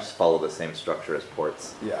 and yeah. just follow the same structure as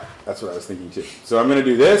ports. Yeah, that's what I was thinking too. So I'm going to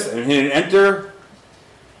do this and hit enter.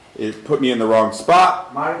 It put me in the wrong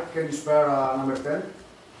spot. Mark, can you spare number 10?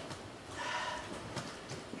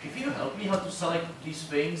 If you help me how to select these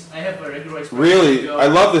things, I have a regular experience. Really, I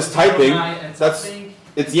love this typing.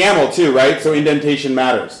 It's YAML too, right? So indentation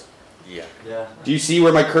matters. Yeah. Do you see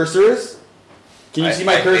where my cursor is? Can you see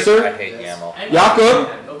my cursor? I hate YAML. Jakob?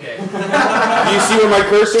 Okay. Do you see where my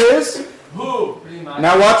cursor is? Who?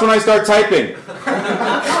 Now watch when I start typing.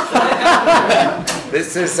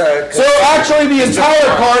 This is so actually the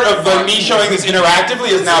entire part of me showing this interactively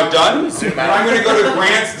is now done. And I'm going to go to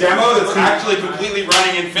Grant's demo that's actually completely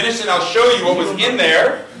running and finished, and I'll show you what was in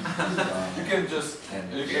there. You can just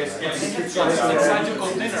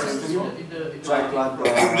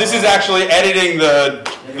This is actually editing the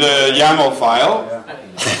YAML file.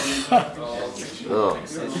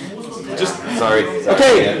 Just sorry.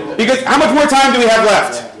 Okay, because how much more time do we have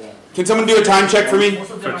left? Can someone do a time check for me?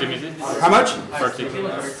 30 minutes. How much? 30.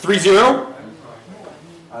 3-0?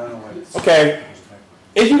 Okay.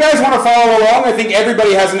 If you guys want to follow along, I think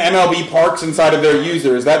everybody has an MLB Parks inside of their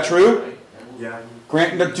user. Is that true? Yeah.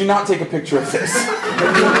 Grant, no, do not take a picture of this.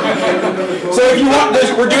 So if you want,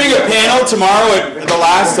 we're doing a panel tomorrow at the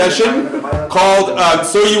last session called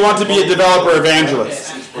So You Want to Be a Developer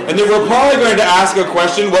Evangelist. And then we're probably going to ask a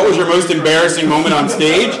question, what was your most embarrassing moment on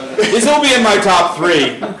stage? This will be in my top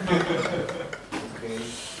 3.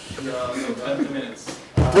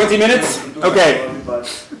 20 minutes? Okay.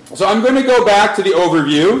 So I'm going to go back to the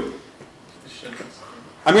overview.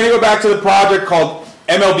 I'm going to go back to the project called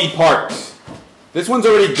MLB Parks. This one's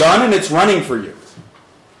already done and it's running for you.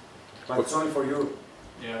 But it's only for you.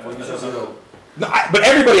 Yeah. For users alone. No, but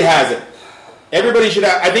everybody has it. Everybody should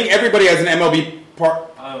have. I think everybody has an MLB Park.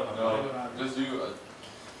 I don't know. Just do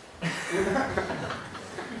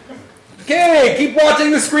Okay, keep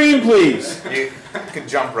watching the screen, please. You could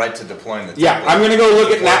jump right to deploying the template. Yeah, I'm going to go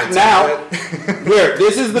look at that now. Here,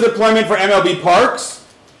 this is the deployment for MLB Parks,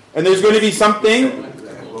 and there's going to be something.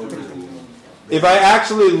 If I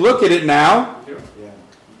actually look at it now,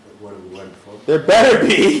 there better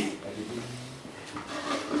be.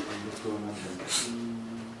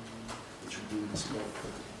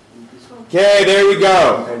 Okay, there we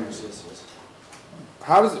go.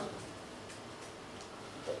 How does it?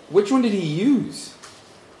 Which one did he use?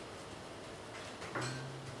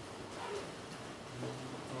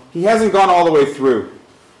 He hasn't gone all the way through.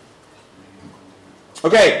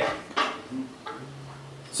 Okay.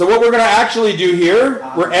 So what we're going to actually do here,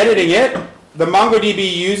 we're editing it. The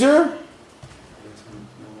MongoDB user.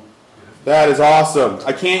 That is awesome.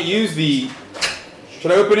 I can't use the...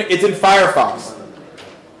 Should I open it? It's in Firefox.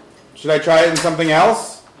 Should I try it in something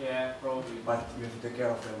else? Yeah, probably. But you have to take care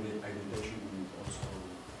of the identification and also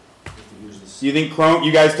have to use this. Do you think Chrome,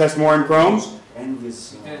 you guys test more in Chrome? And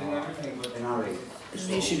this an array.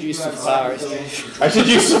 You should use Safari. I should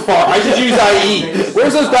use Safari. I should use IE.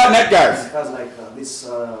 Where's those .NET guys? It has like this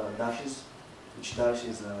dashes. Each dash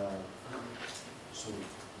is so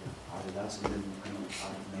add a dash and then you can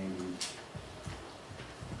add name.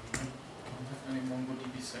 I don't have any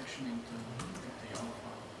MongoDB section in the YAML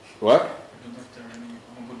file. What? I don't have there any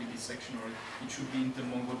MongoDB section, or it should be in the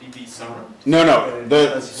MongoDB server. No.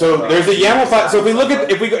 So there's a YAML file. So if we look at,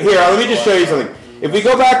 here, let me just show you something. If we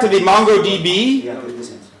go back to the MongoDB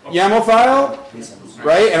YAML file,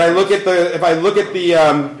 right, and I look at the, if I look at the,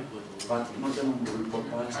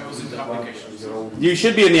 you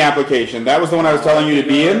should be in the application. That was the one I was telling you to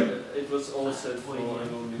be in. It was all set for.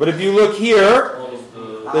 But if you look here,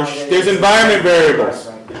 there's environment variables.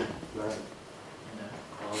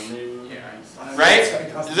 Right?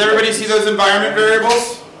 Does everybody see those environment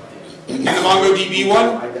variables in the MongoDB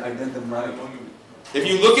one? If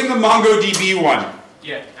you look in the MongoDB one,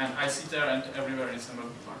 Yeah, and I see there and everywhere is MLB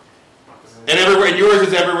Park. and everywhere, yours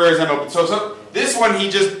is everywhere is MLB. So this one he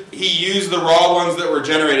used the raw ones that were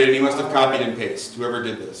generated, and he must have copied and pasted. Whoever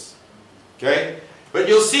did this, okay? But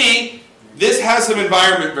you'll see this has some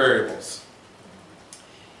environment variables.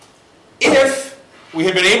 If we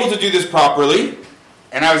had been able to do this properly,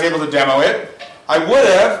 and I was able to demo it, I would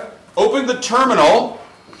have opened the terminal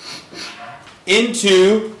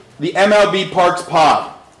into the MLB Parks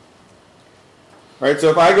pod. Right, so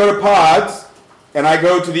if I go to pods, and I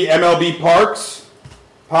go to the MLB Parks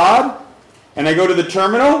pod, and I go to the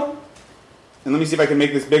terminal, and let me see if I can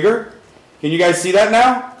make this bigger. Can you guys see that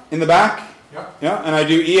now? in the back? Yeah. Yeah, and I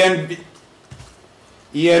do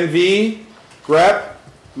env grep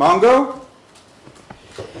Mongo.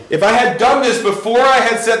 If I had done this before I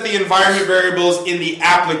had set the environment variables in the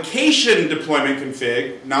application deployment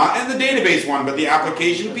config, not in the database one, but the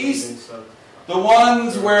application piece, the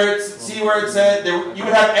ones where it's, see where it said, you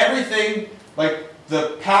would have everything like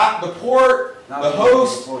the path, the port, the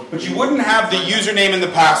host, but you wouldn't have the username and the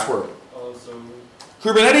password.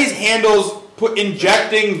 Kubernetes handles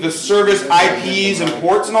injecting the service IPs and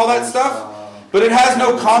ports and all that stuff, but it has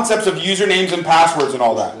no concepts of usernames and passwords and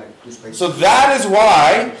all that. So that is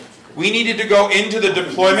why we needed to go into the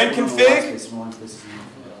deployment config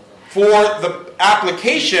for the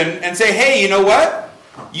application and say, hey, you know what?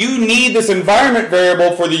 You need this environment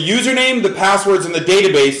variable for the username, the passwords, and the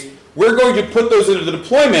database. We're going to put those into the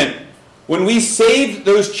deployment. When we saved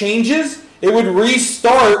those changes, it would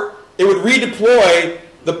restart, it would redeploy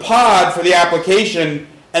the pod for the application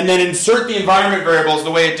and then insert the environment variables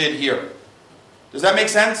the way it did here. Does that make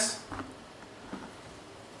sense?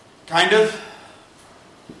 Kind of?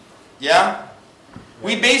 Yeah?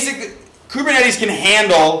 We basically, Kubernetes can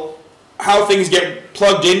handle how things get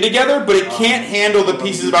plugged in together, but it can't handle the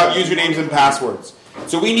pieces about usernames and passwords.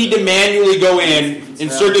 So we need to manually go in,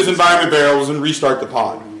 insert those environment variables, and restart the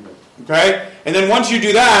pod. Okay? And then once you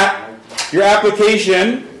do that, your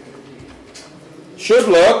application should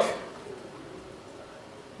look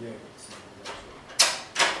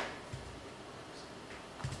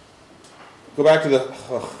go back to the,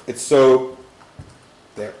 it's so,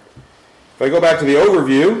 there. If I go back to the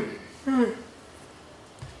overview,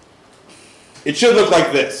 it should look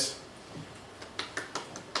like this.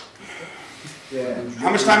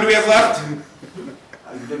 How much time do we have left?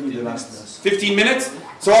 15 minutes?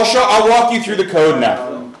 So I'll walk you through the code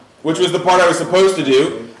now, which was the part I was supposed to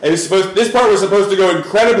do. This part was supposed to go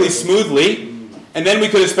incredibly smoothly, and then we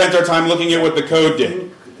could have spent our time looking at what the code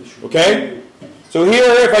did. Okay? So here,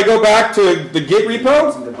 if I go back to the Git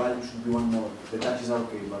repo.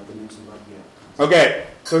 Okay,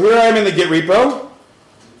 so here I am in the Git repo.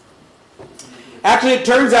 Actually, it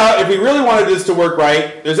turns out if we really wanted this to work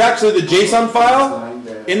right, there's actually the JSON file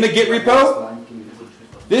in the Git repo.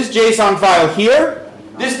 This JSON file here,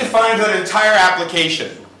 this defines an entire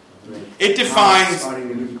application. It defines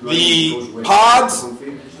the pods.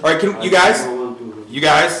 All right, you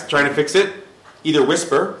guys trying to fix it, either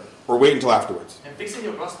whisper or wait until afterwards. And fixing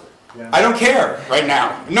your cluster. I don't care right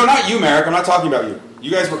now. No, not you, Merrick. I'm not talking about you.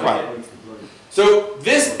 You guys were quiet. So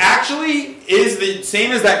this actually is the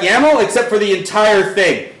same as that YAML, except for the entire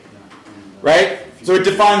thing. Right? So it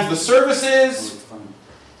defines the services.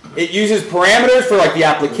 It uses parameters for like the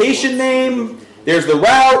application name. There's the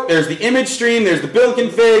route. There's the image stream. There's the build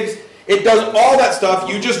configs. It does all that stuff.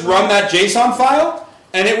 You just run that JSON file,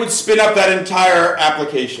 and it would spin up that entire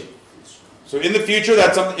application. So in the future,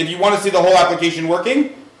 that's something, if you want to see the whole application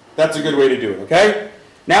working, that's a good way to do it, okay?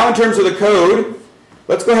 Now in terms of the code,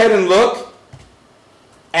 let's go ahead and look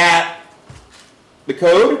at the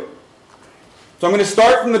code. So I'm going to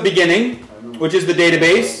start from the beginning, which is the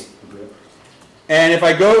database. And if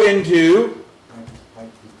I go into,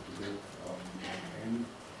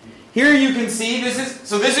 here you can see,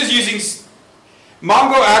 this is using,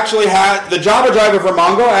 Mongo actually has, the Java driver for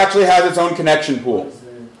Mongo actually has its own connection pool.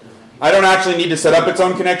 I don't actually need to set up its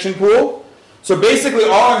own connection pool. So basically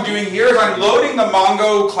all I'm doing here is I'm loading the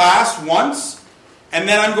Mongo class once, and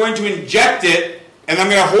then I'm going to inject it, and I'm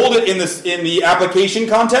going to hold it in the application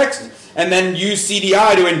context, and then use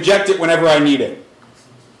CDI to inject it whenever I need it.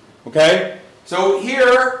 Okay? So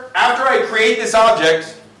here, after I create this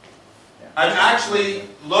object, I'm actually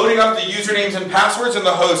loading up the usernames and passwords and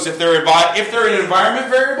the host. If they're an environment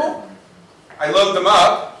variable, I load them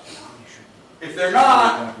up. If they're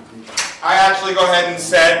not, I actually go ahead and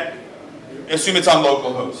assume it's on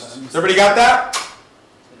localhost. Has everybody got that?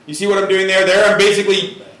 You see what I'm doing there? I'm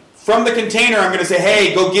basically, from the container, I'm going to say,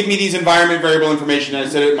 hey, go give me these environment variable information, and I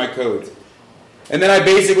set it in my code. And then I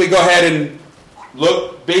basically go ahead and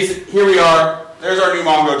look, here we are, there's our new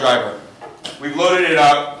Mongo driver. We've loaded it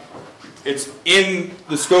up. It's in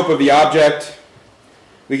the scope of the object.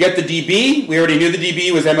 We get the DB. We already knew the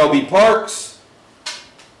DB was MLB Parks.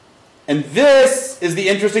 And this is the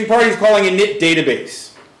interesting part. He's calling a init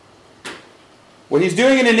database. What he's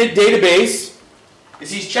doing in a init database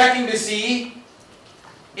is he's checking to see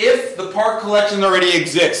if the park collection already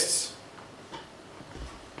exists.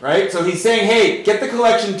 Right? So he's saying, hey, get the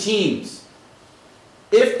collection teams.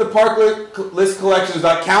 If the park list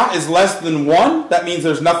collections.count is less than 1, that means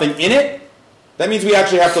there's nothing in it. That means we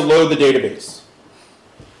actually have to load the database.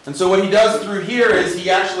 And so what he does through here is he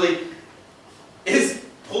actually is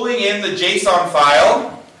pulling in the JSON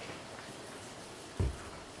file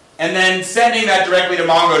and then sending that directly to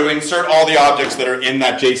Mongo to insert all the objects that are in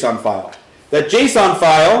that JSON file. That JSON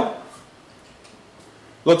file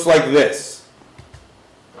looks like this.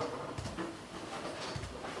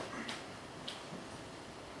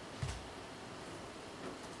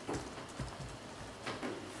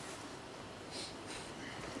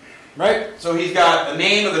 Right? So he's got the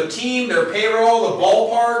name of the team, their payroll, the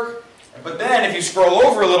ballpark, but then if you scroll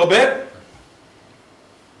over a little bit,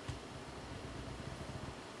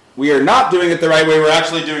 we are not doing it the right way. We're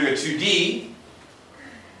actually doing a 2D.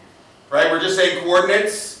 Right? We're just saying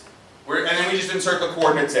coordinates, and then we just insert the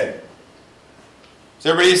coordinates in. Does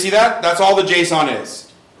everybody see that? That's all the JSON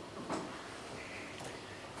is.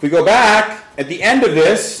 If we go back, at the end of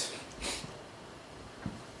this,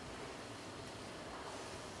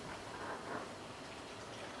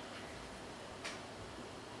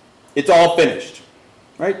 it's all finished.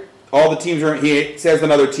 Right? All the teams are, he says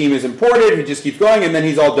another team is imported, he just keeps going, and then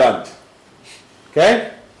he's all done.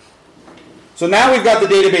 Okay? So now we've got the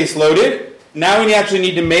database loaded. Now we actually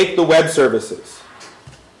need to make the web services.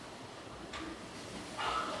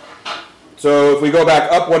 So if we go back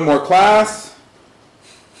up one more class,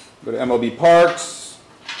 go to MLB Parks.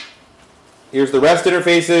 Here's the REST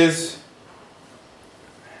interfaces.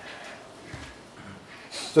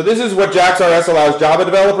 So this is what JAX-RS allows Java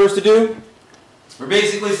developers to do. We're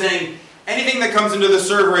basically saying anything that comes into the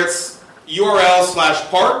server, it's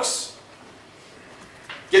URL/parks,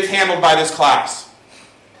 gets handled by this class.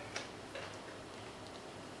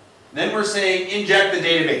 Then we're saying inject the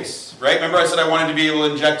database, right? Remember I said I wanted to be able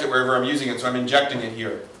to inject it wherever I'm using it, so I'm injecting it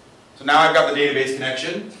here. So now I've got the database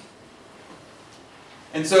connection.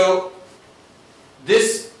 And so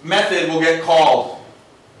this method will get called.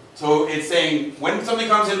 So it's saying when something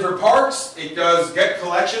comes in for parks, it does get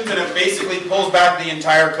collections, and it basically pulls back the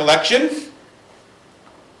entire collection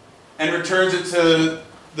and returns it to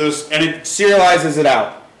those, and it serializes it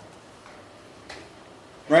out.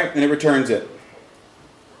 Right? And it returns it.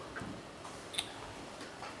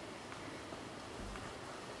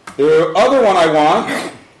 The other one I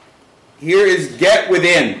want here is get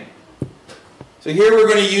within. So here we're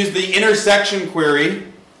going to use the intersection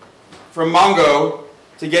query from Mongo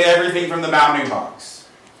to get everything from the bounding box.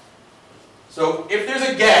 So if there's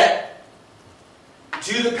a get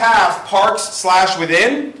to the path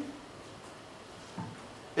parks/within,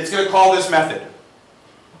 it's going to call this method.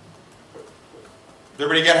 Does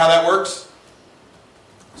everybody get how that works?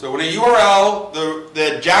 So when a URL,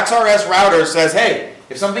 the JAX-RS router says, hey,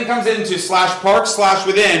 if something comes into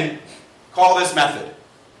 /parks/within, call this method.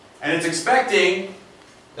 And it's expecting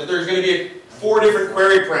that there's going to be 4 different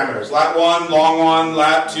query parameters. lat1, long1,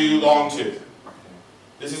 lat2, long2.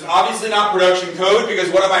 This is obviously not production code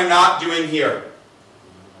because what am I not doing here?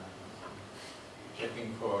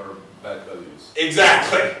 Checking for bad values.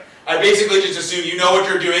 Exactly. I basically just assume you know what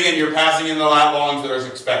you're doing and you're passing in the lat longs that are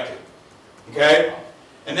expected. Okay?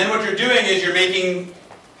 And then what you're doing is you're making...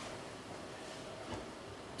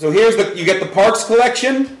 So here's you get the parks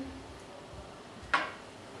collection.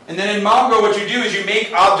 And then in Mongo what you do is you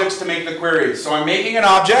make objects to make the queries. So I'm making an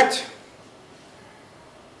object.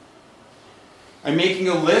 I'm making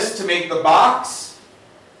a list to make the box.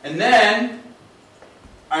 And then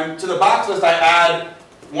to the box list I add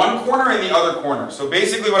one corner and the other corner. So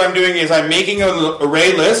basically what I'm doing is I'm making an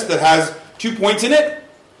array list that has 2 points in it,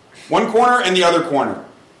 one corner and the other corner.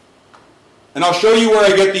 And I'll show you where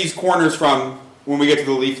I get these corners from when we get to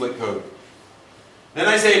the leaflet code. Then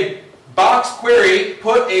I say box query,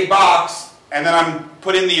 put a box, and then I'm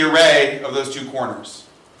putting the array of those 2 corners.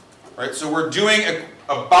 Right? So we're doing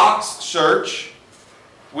a box search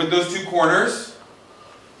with those 2 corners.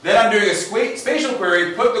 Then I'm doing a spatial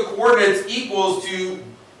query, put the coordinates equals to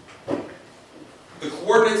the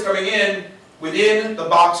coordinates coming in within the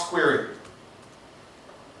box query.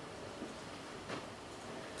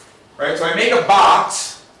 Right? So I make a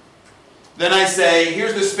box, then I say,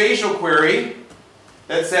 here's the spatial query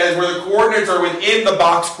that says where the coordinates are within the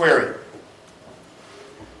box query.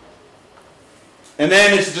 And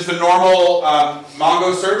then it's just a normal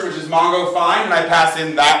Mongo search, which is Mongo find, and I pass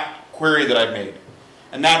in that query that I've made.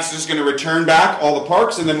 And that's just going to return back all the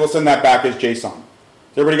parks, and then we'll send that back as JSON.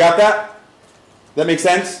 Has everybody got that? Does that make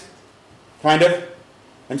sense? Kind of?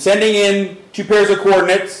 I'm sending in 2 pairs of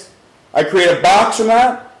coordinates. I create a box from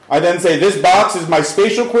that. I then say this box is my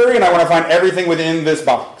spatial query, and I want to find everything within this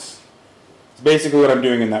box. It's basically what I'm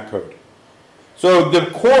doing in that code. So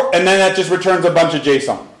and then that just returns a bunch of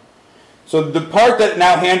JSON. So the part that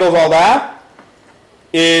now handles all that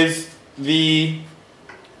is the...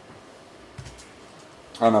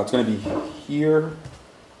 I don't know, it's going to be here.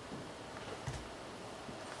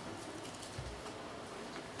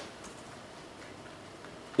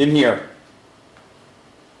 in here.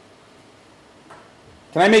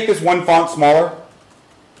 Can I make this one font smaller?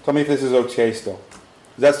 Tell me if this is okay still.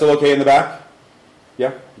 Is that still okay in the back?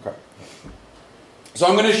 Yeah? Okay. So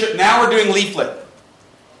I'm going to now we're doing Leaflet.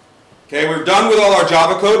 Okay, we're done with all our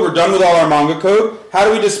Java code. We're done with all our Mongo code. How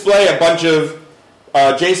do we display a bunch of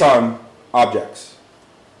JSON objects?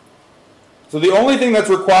 So the only thing that's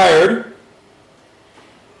required,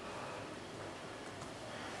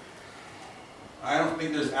 I don't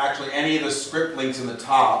think there's actually any of the script links in the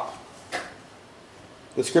top.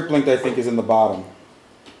 The script link, I think, is in the bottom.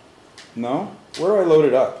 No? Where do I load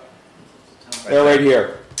it up? They're right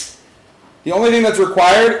here. The only thing that's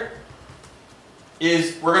required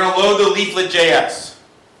is we're going to load the Leaflet.js.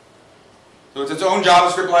 So it's its own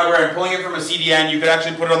JavaScript library. I'm pulling it from a CDN. You could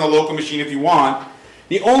actually put it on the local machine if you want.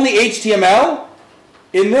 The only HTML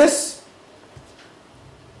in this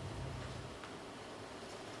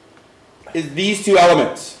is these two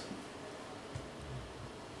elements.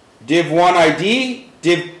 div1 ID,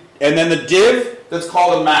 and then the div that's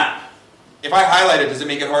called a map. If I highlight it, does it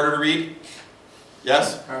make it harder to read?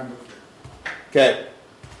 Yes? Okay.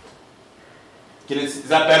 Is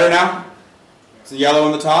that better now? It's the yellow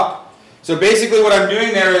on the top. So basically what I'm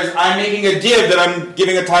doing there is I'm making a div that I'm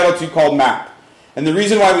giving a title to called map. And the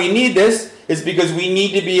reason why we need this is because we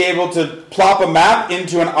need to be able to plop a map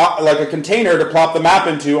into like a container to plop the map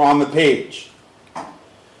into on the page.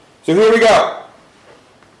 So here we go.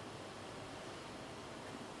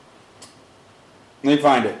 Let me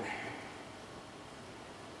find it.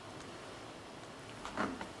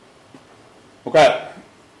 Okay.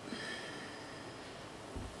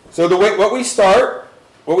 So what we start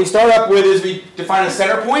up with is we define a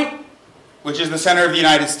center point, which is the center of the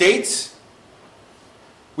United States.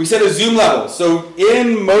 We set a zoom level. So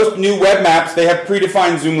in most new web maps, they have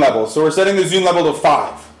predefined zoom levels. So we're setting the zoom level to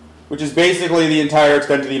 5, which is basically the entire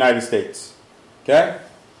extent of the United States. Okay?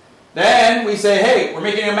 Then we say, hey, we're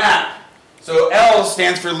making a map. So L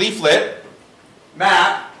stands for leaflet,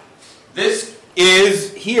 map. This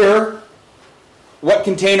is here. What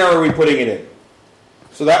container are we putting it in?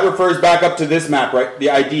 So that refers back up to this map, right? The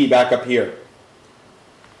ID back up here.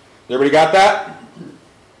 Everybody got that?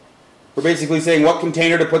 We're basically saying what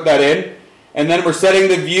container to put that in. And then we're setting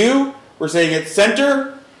the view. We're saying its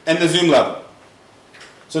center and the zoom level.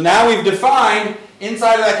 So now we've defined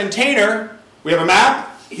inside of that container, we have a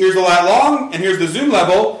map. Here's the lat long, and here's the zoom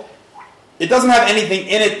level. It doesn't have anything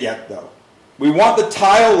in it yet, though. We want the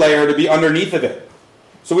tile layer to be underneath of it.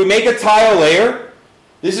 So we make a tile layer.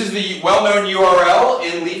 This is the well-known URL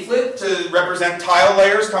in Leaflet to represent tile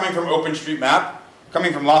layers coming from OpenStreetMap,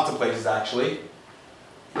 coming from lots of places, actually.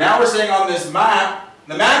 Now we're saying on this map,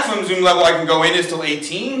 the maximum zoom level I can go in is till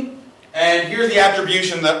 18. And here's the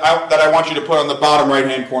attribution that I want you to put on the bottom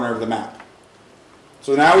right-hand corner of the map.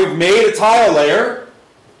 So now we've made a tile layer,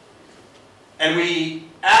 and we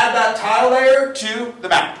add that tile layer to the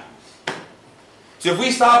map. So if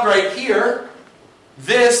we stopped right here,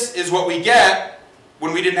 this is what we get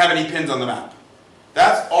when we didn't have any pins on the map.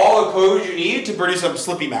 That's all the code you need to produce a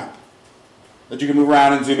slippy map that you can move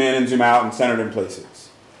around and zoom in and zoom out and center it in places.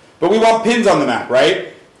 But we want pins on the map,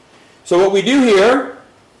 right? So what we do here,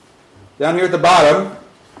 down here at the bottom,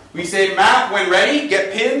 we say map when ready,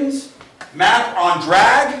 get pins, map on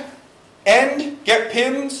drag, end, get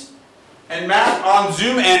pins, and map on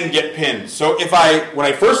zoom end, get pins. So when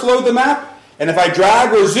I first load the map, and if I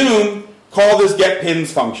drag or zoom, call this get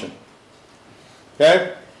pins function.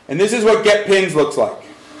 Okay? And this is what get pins looks like.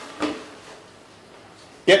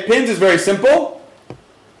 Get pins is very simple.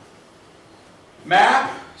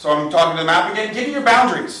 Map, so I'm talking to the map again, give me your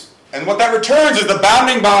boundaries. And what that returns is the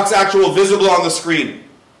bounding box actual visible on the screen.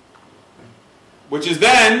 Which is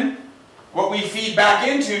then what we feed back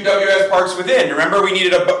into WS Parks Within. Remember, we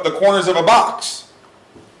needed the corners of a box.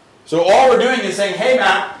 So all we're doing is saying, hey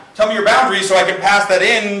map, tell me your boundaries so I can pass that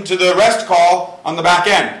in to the REST call on the back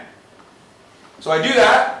end. So I do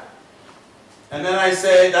that, and then I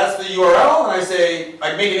say, that's the URL, and I say,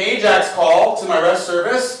 I make an AJAX call to my REST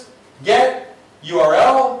service, get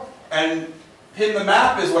URL, and pin the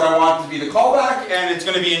map is what I want to be the callback, and it's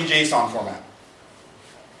going to be in JSON format.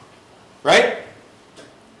 Right?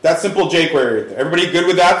 That's simple jQuery right there. Everybody good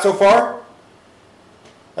with that so far?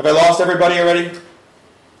 Have I lost everybody already?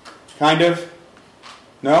 Kind of?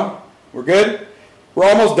 No? We're good? We're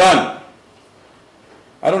almost done.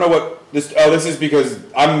 I don't know what this is because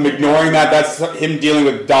I'm ignoring that. That's him dealing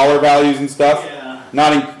with dollar values and stuff. Yeah.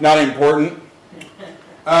 Not important.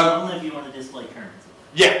 Only if you want to display currency.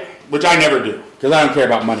 Yeah, which I never do because I don't care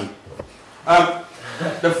about money.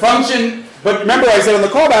 The function, but remember I said on the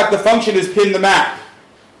callback, the function is pin the map.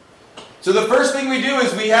 So the first thing we do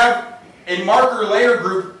is we have a marker layer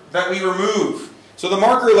group that we remove. So the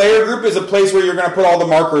marker layer group is a place where you're going to put all the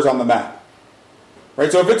markers on the map.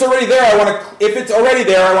 Right? So if it's already there, I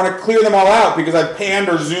want to clear them all out because I've panned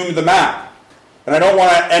or zoomed the map. And I don't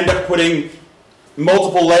want to end up putting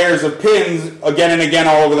multiple layers of pins again and again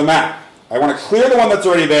all over the map. I want to clear the one that's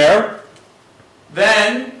already there.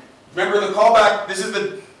 Then, remember the callback, this is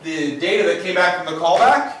the data that came back from the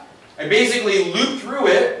callback. I basically loop through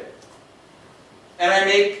it, and I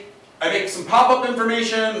make some pop-up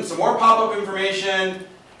information, and some more pop-up information,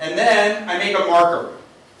 and then I make a marker.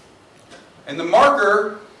 And the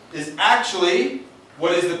marker is actually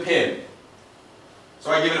what is the pin.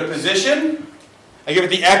 So I give it a position, I give it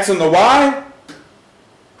the X and the Y,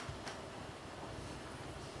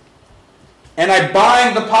 and I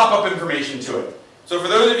bind the pop-up information to it. So for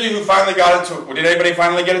those of you who finally got it to, did anybody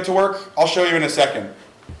finally get it to work? I'll show you in a second.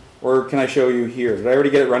 Or can I show you here? Did I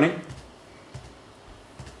already get it running?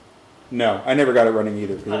 No, I never got it running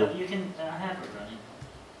either. You can have it running.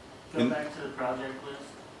 Go back to the project list.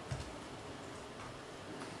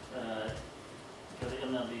 Go to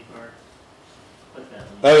MLB part. Click that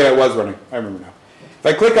one. Oh yeah, it was running. I remember now. If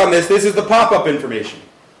I click on this, this is the pop-up information.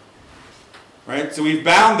 Right? So we've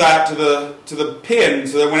bound that to the pin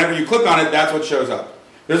so that whenever you click on it, that's what shows up.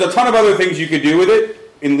 There's a ton of other things you could do with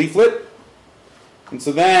it in Leaflet. And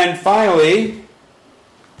so then finally,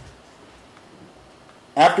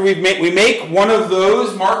 after we make one of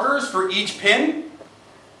those markers for each pin,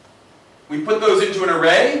 we put those into an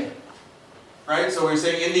array. Right? So we're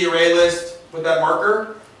saying in the array list, put that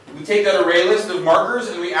marker. We take that array list of markers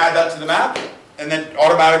and we add that to the map, and then it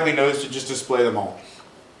automatically knows to just display them all.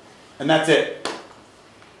 And that's it.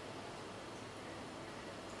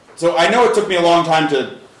 So I know it took me a long time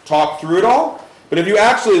to talk through it all, but if you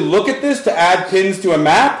actually look at this to add pins to a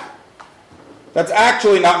map, that's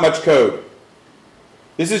actually not much code.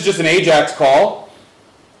 This is just an AJAX call.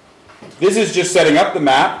 This is just setting up the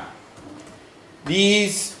map.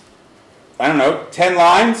 These, 10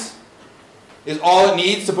 lines is all it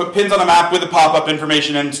needs to put pins on a map with the pop-up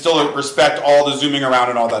information and still respect all the zooming around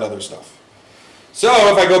and all that other stuff. So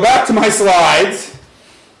if I go back to my slides,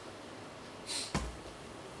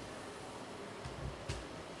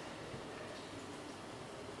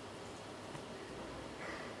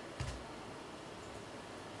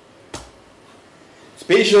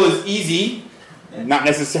 spatial is easy, not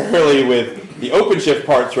necessarily with the OpenShift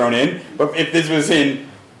part thrown in, but if this was in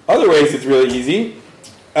other ways, it's really easy.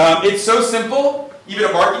 It's so simple, even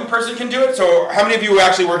a marking person can do it. So how many of you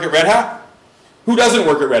actually work at Red Hat? Who doesn't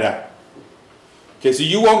work at Red Hat? Okay, so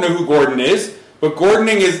you won't know who Gordon is, but Gordon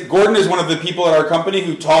is one of the people at our company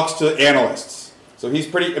who talks to analysts. So he's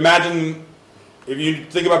imagine if you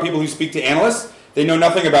think about people who speak to analysts, they know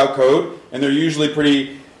nothing about code, and they're usually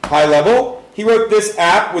pretty high level. He wrote this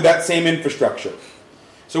app with that same infrastructure.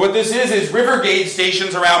 So what this is river gauge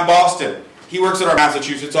stations around Boston. He works at our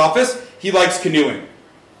Massachusetts office. He likes canoeing.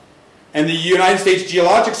 And the United States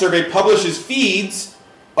Geologic Survey publishes feeds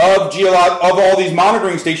of all these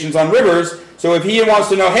monitoring stations on rivers. So if he wants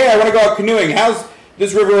to know, hey, I want to go out canoeing, how's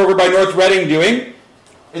this river over by North Reading doing?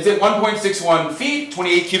 It's at 1.61 feet,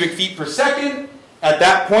 28 cubic feet per second at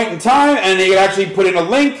that point in time, and they could actually put in a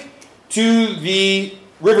link to the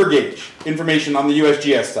river gauge information on the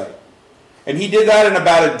USGS site. And he did that in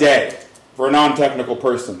about a day for a non-technical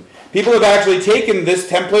person. People have actually taken this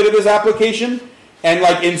template of this application, and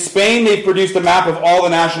like in Spain, they've produced a map of all the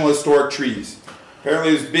National Historic trees.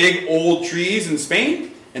 Apparently there's big old trees in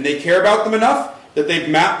Spain, and they care about them enough that they've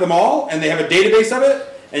mapped them all, and they have a database of it.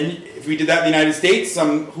 And if we did that in the United States,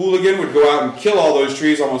 some hooligan would go out and kill all those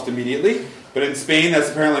trees almost immediately. But in Spain, that's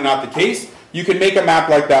apparently not the case. You can make a map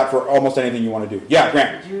like that for almost anything you want to do. Yeah,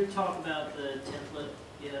 Grant? Did you talk about the template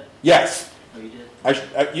yet? Yes. Oh, you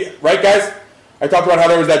did? Right, guys? I talked about how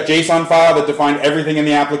there was that JSON file that defined everything in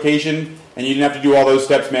the application, and you didn't have to do all those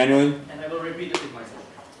steps manually. And I will repeat it myself.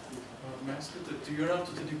 Do you allow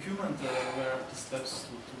to the document where the steps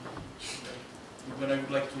when I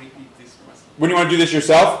would like to repeat this myself? When you want to do this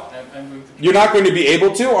yourself? I'm going to. You're not going to be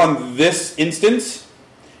able to on this instance,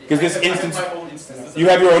 because this instance. I have my own instance. You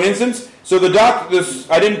have your own instance. So the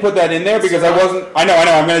I didn't put that in there because I wasn't. I know.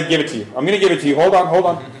 I'm going to give it to you. I'm going to give it to you. Hold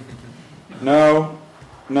on. No.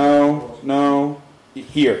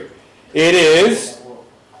 Here. It is.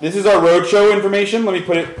 This is our roadshow information. Let me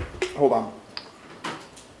put it. Hold on.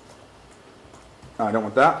 No, I don't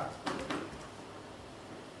want that.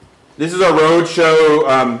 This is our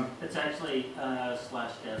roadshow. It's actually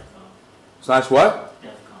 /devconf. Slash what?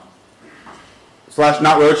 Devconf. Slash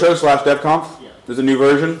not roadshow slash devconf. Yeah. There's a new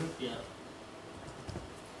version. Yeah.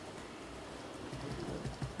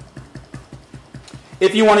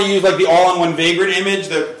 If you want to use like the all-in-one Vagrant image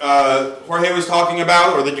that Jorge was talking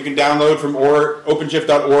about, or that you can download from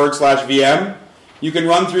openshift.org/VM, you can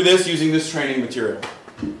run through this using this training material.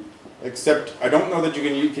 Except I don't know that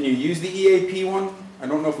you can you use the EAP one? I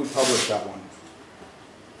don't know if we published that one.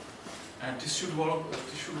 And this should work.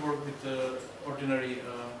 This should work with the ordinary.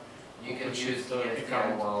 You can use the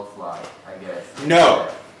account Wildfly, I guess. No.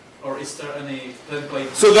 Or is there any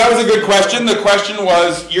template? So that was a good question. The question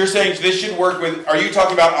was, you're saying this should work with, are you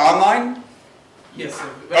talking about online? Yes.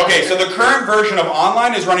 Okay, so the current version of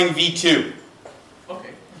online is running V2.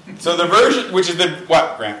 Okay. So the version, which is the,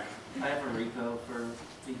 what, Grant? I have a repo for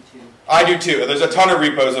V2. I do too. There's a ton of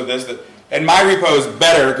repos of this. And my repo is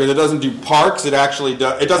better because it doesn't do parks. It actually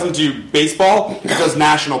does, it doesn't do baseball. It does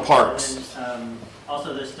national parks. And,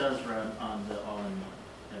 also, this does run on the all-in-one.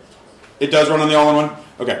 It does run on the all-in-one?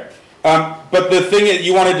 Okay. But the thing that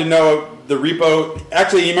you wanted to know, the repo,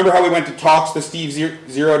 actually, you remember how we went to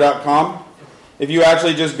talks.stevezero.com? If you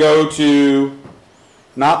actually just go to,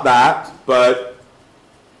 not that, but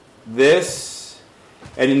this,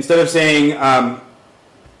 and instead of saying,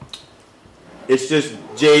 it's just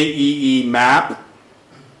JEE map.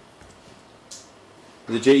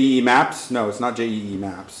 Is it JEE maps? No, it's not JEE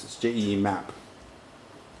maps. It's JEE map.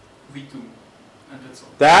 V2, and that's all.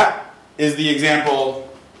 That is the example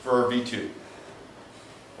for V2.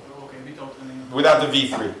 Okay, Without the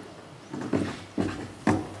V3.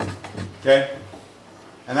 Okay?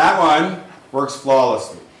 And that one works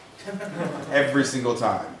flawlessly. Every single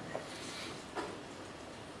time.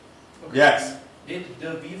 Okay. Yes? Did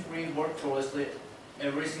the V3 work flawlessly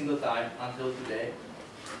every single time until today?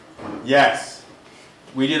 Yes.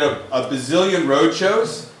 We did a bazillion road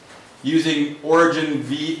shows using Origin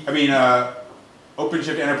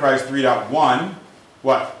OpenShift Enterprise 3.1.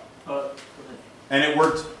 What? And it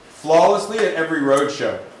worked flawlessly at every road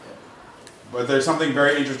show. But there's something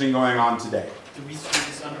very interesting going on today. The V3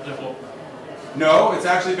 is under development. No, it's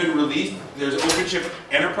actually been released. There's OpenShift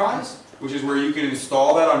Enterprise, which is where you can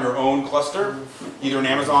install that on your own cluster, either in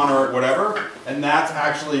Amazon or whatever. And that's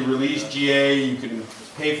actually released GA. You can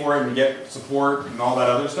pay for it and get support and all that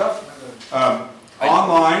other stuff.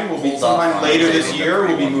 Online will be sometime later this year.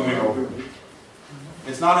 We'll be moving over.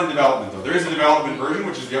 It's not in development though. There is a development version,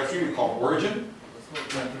 which is the upstream called Origin.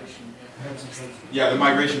 Yeah, the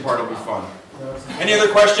migration part will be fun. Any other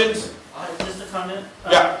questions? Just a comment.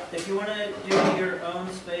 Yeah. If you want to do your own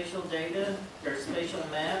spatial data or spatial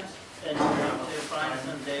maps, and you want to find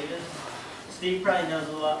some data, Steve probably knows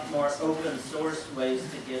a lot more open source ways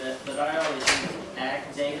to get it, but I always use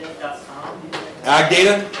agdata.com.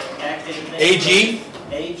 Agdata? Agdata. AG?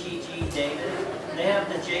 AGG data. They have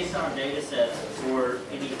the JSON data sets for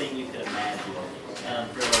anything you could imagine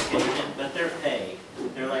for location, but they're paid.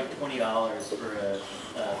 They're like $20 for a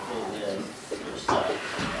full list or stuff.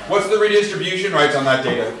 What's the redistribution rights on that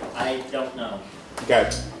data? I don't know. Okay.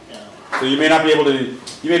 So you may not be able to.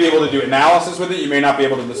 You may be able to do analysis with it. You may not be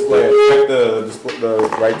able to display it. Check the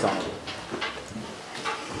rights on it.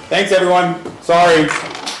 Thanks, everyone. Sorry.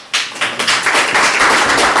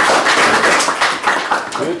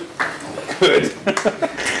 Good.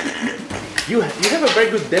 You have a very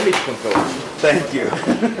good damage control. Thank you.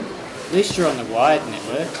 At least you're on the wired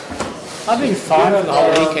network. I've been fine for the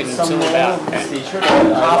whole weekend until about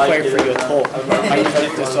halfway through your talk. I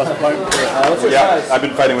usually just won't quit. Yeah, I've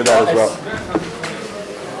been fighting with that as well.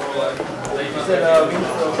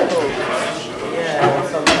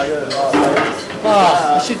 I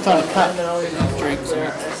should find a cup. Drinks.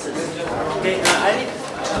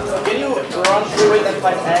 Can you run through it and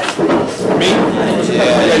find ads? Me?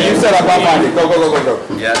 Yeah, you said I'll find it. Go.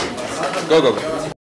 Yeah. Go.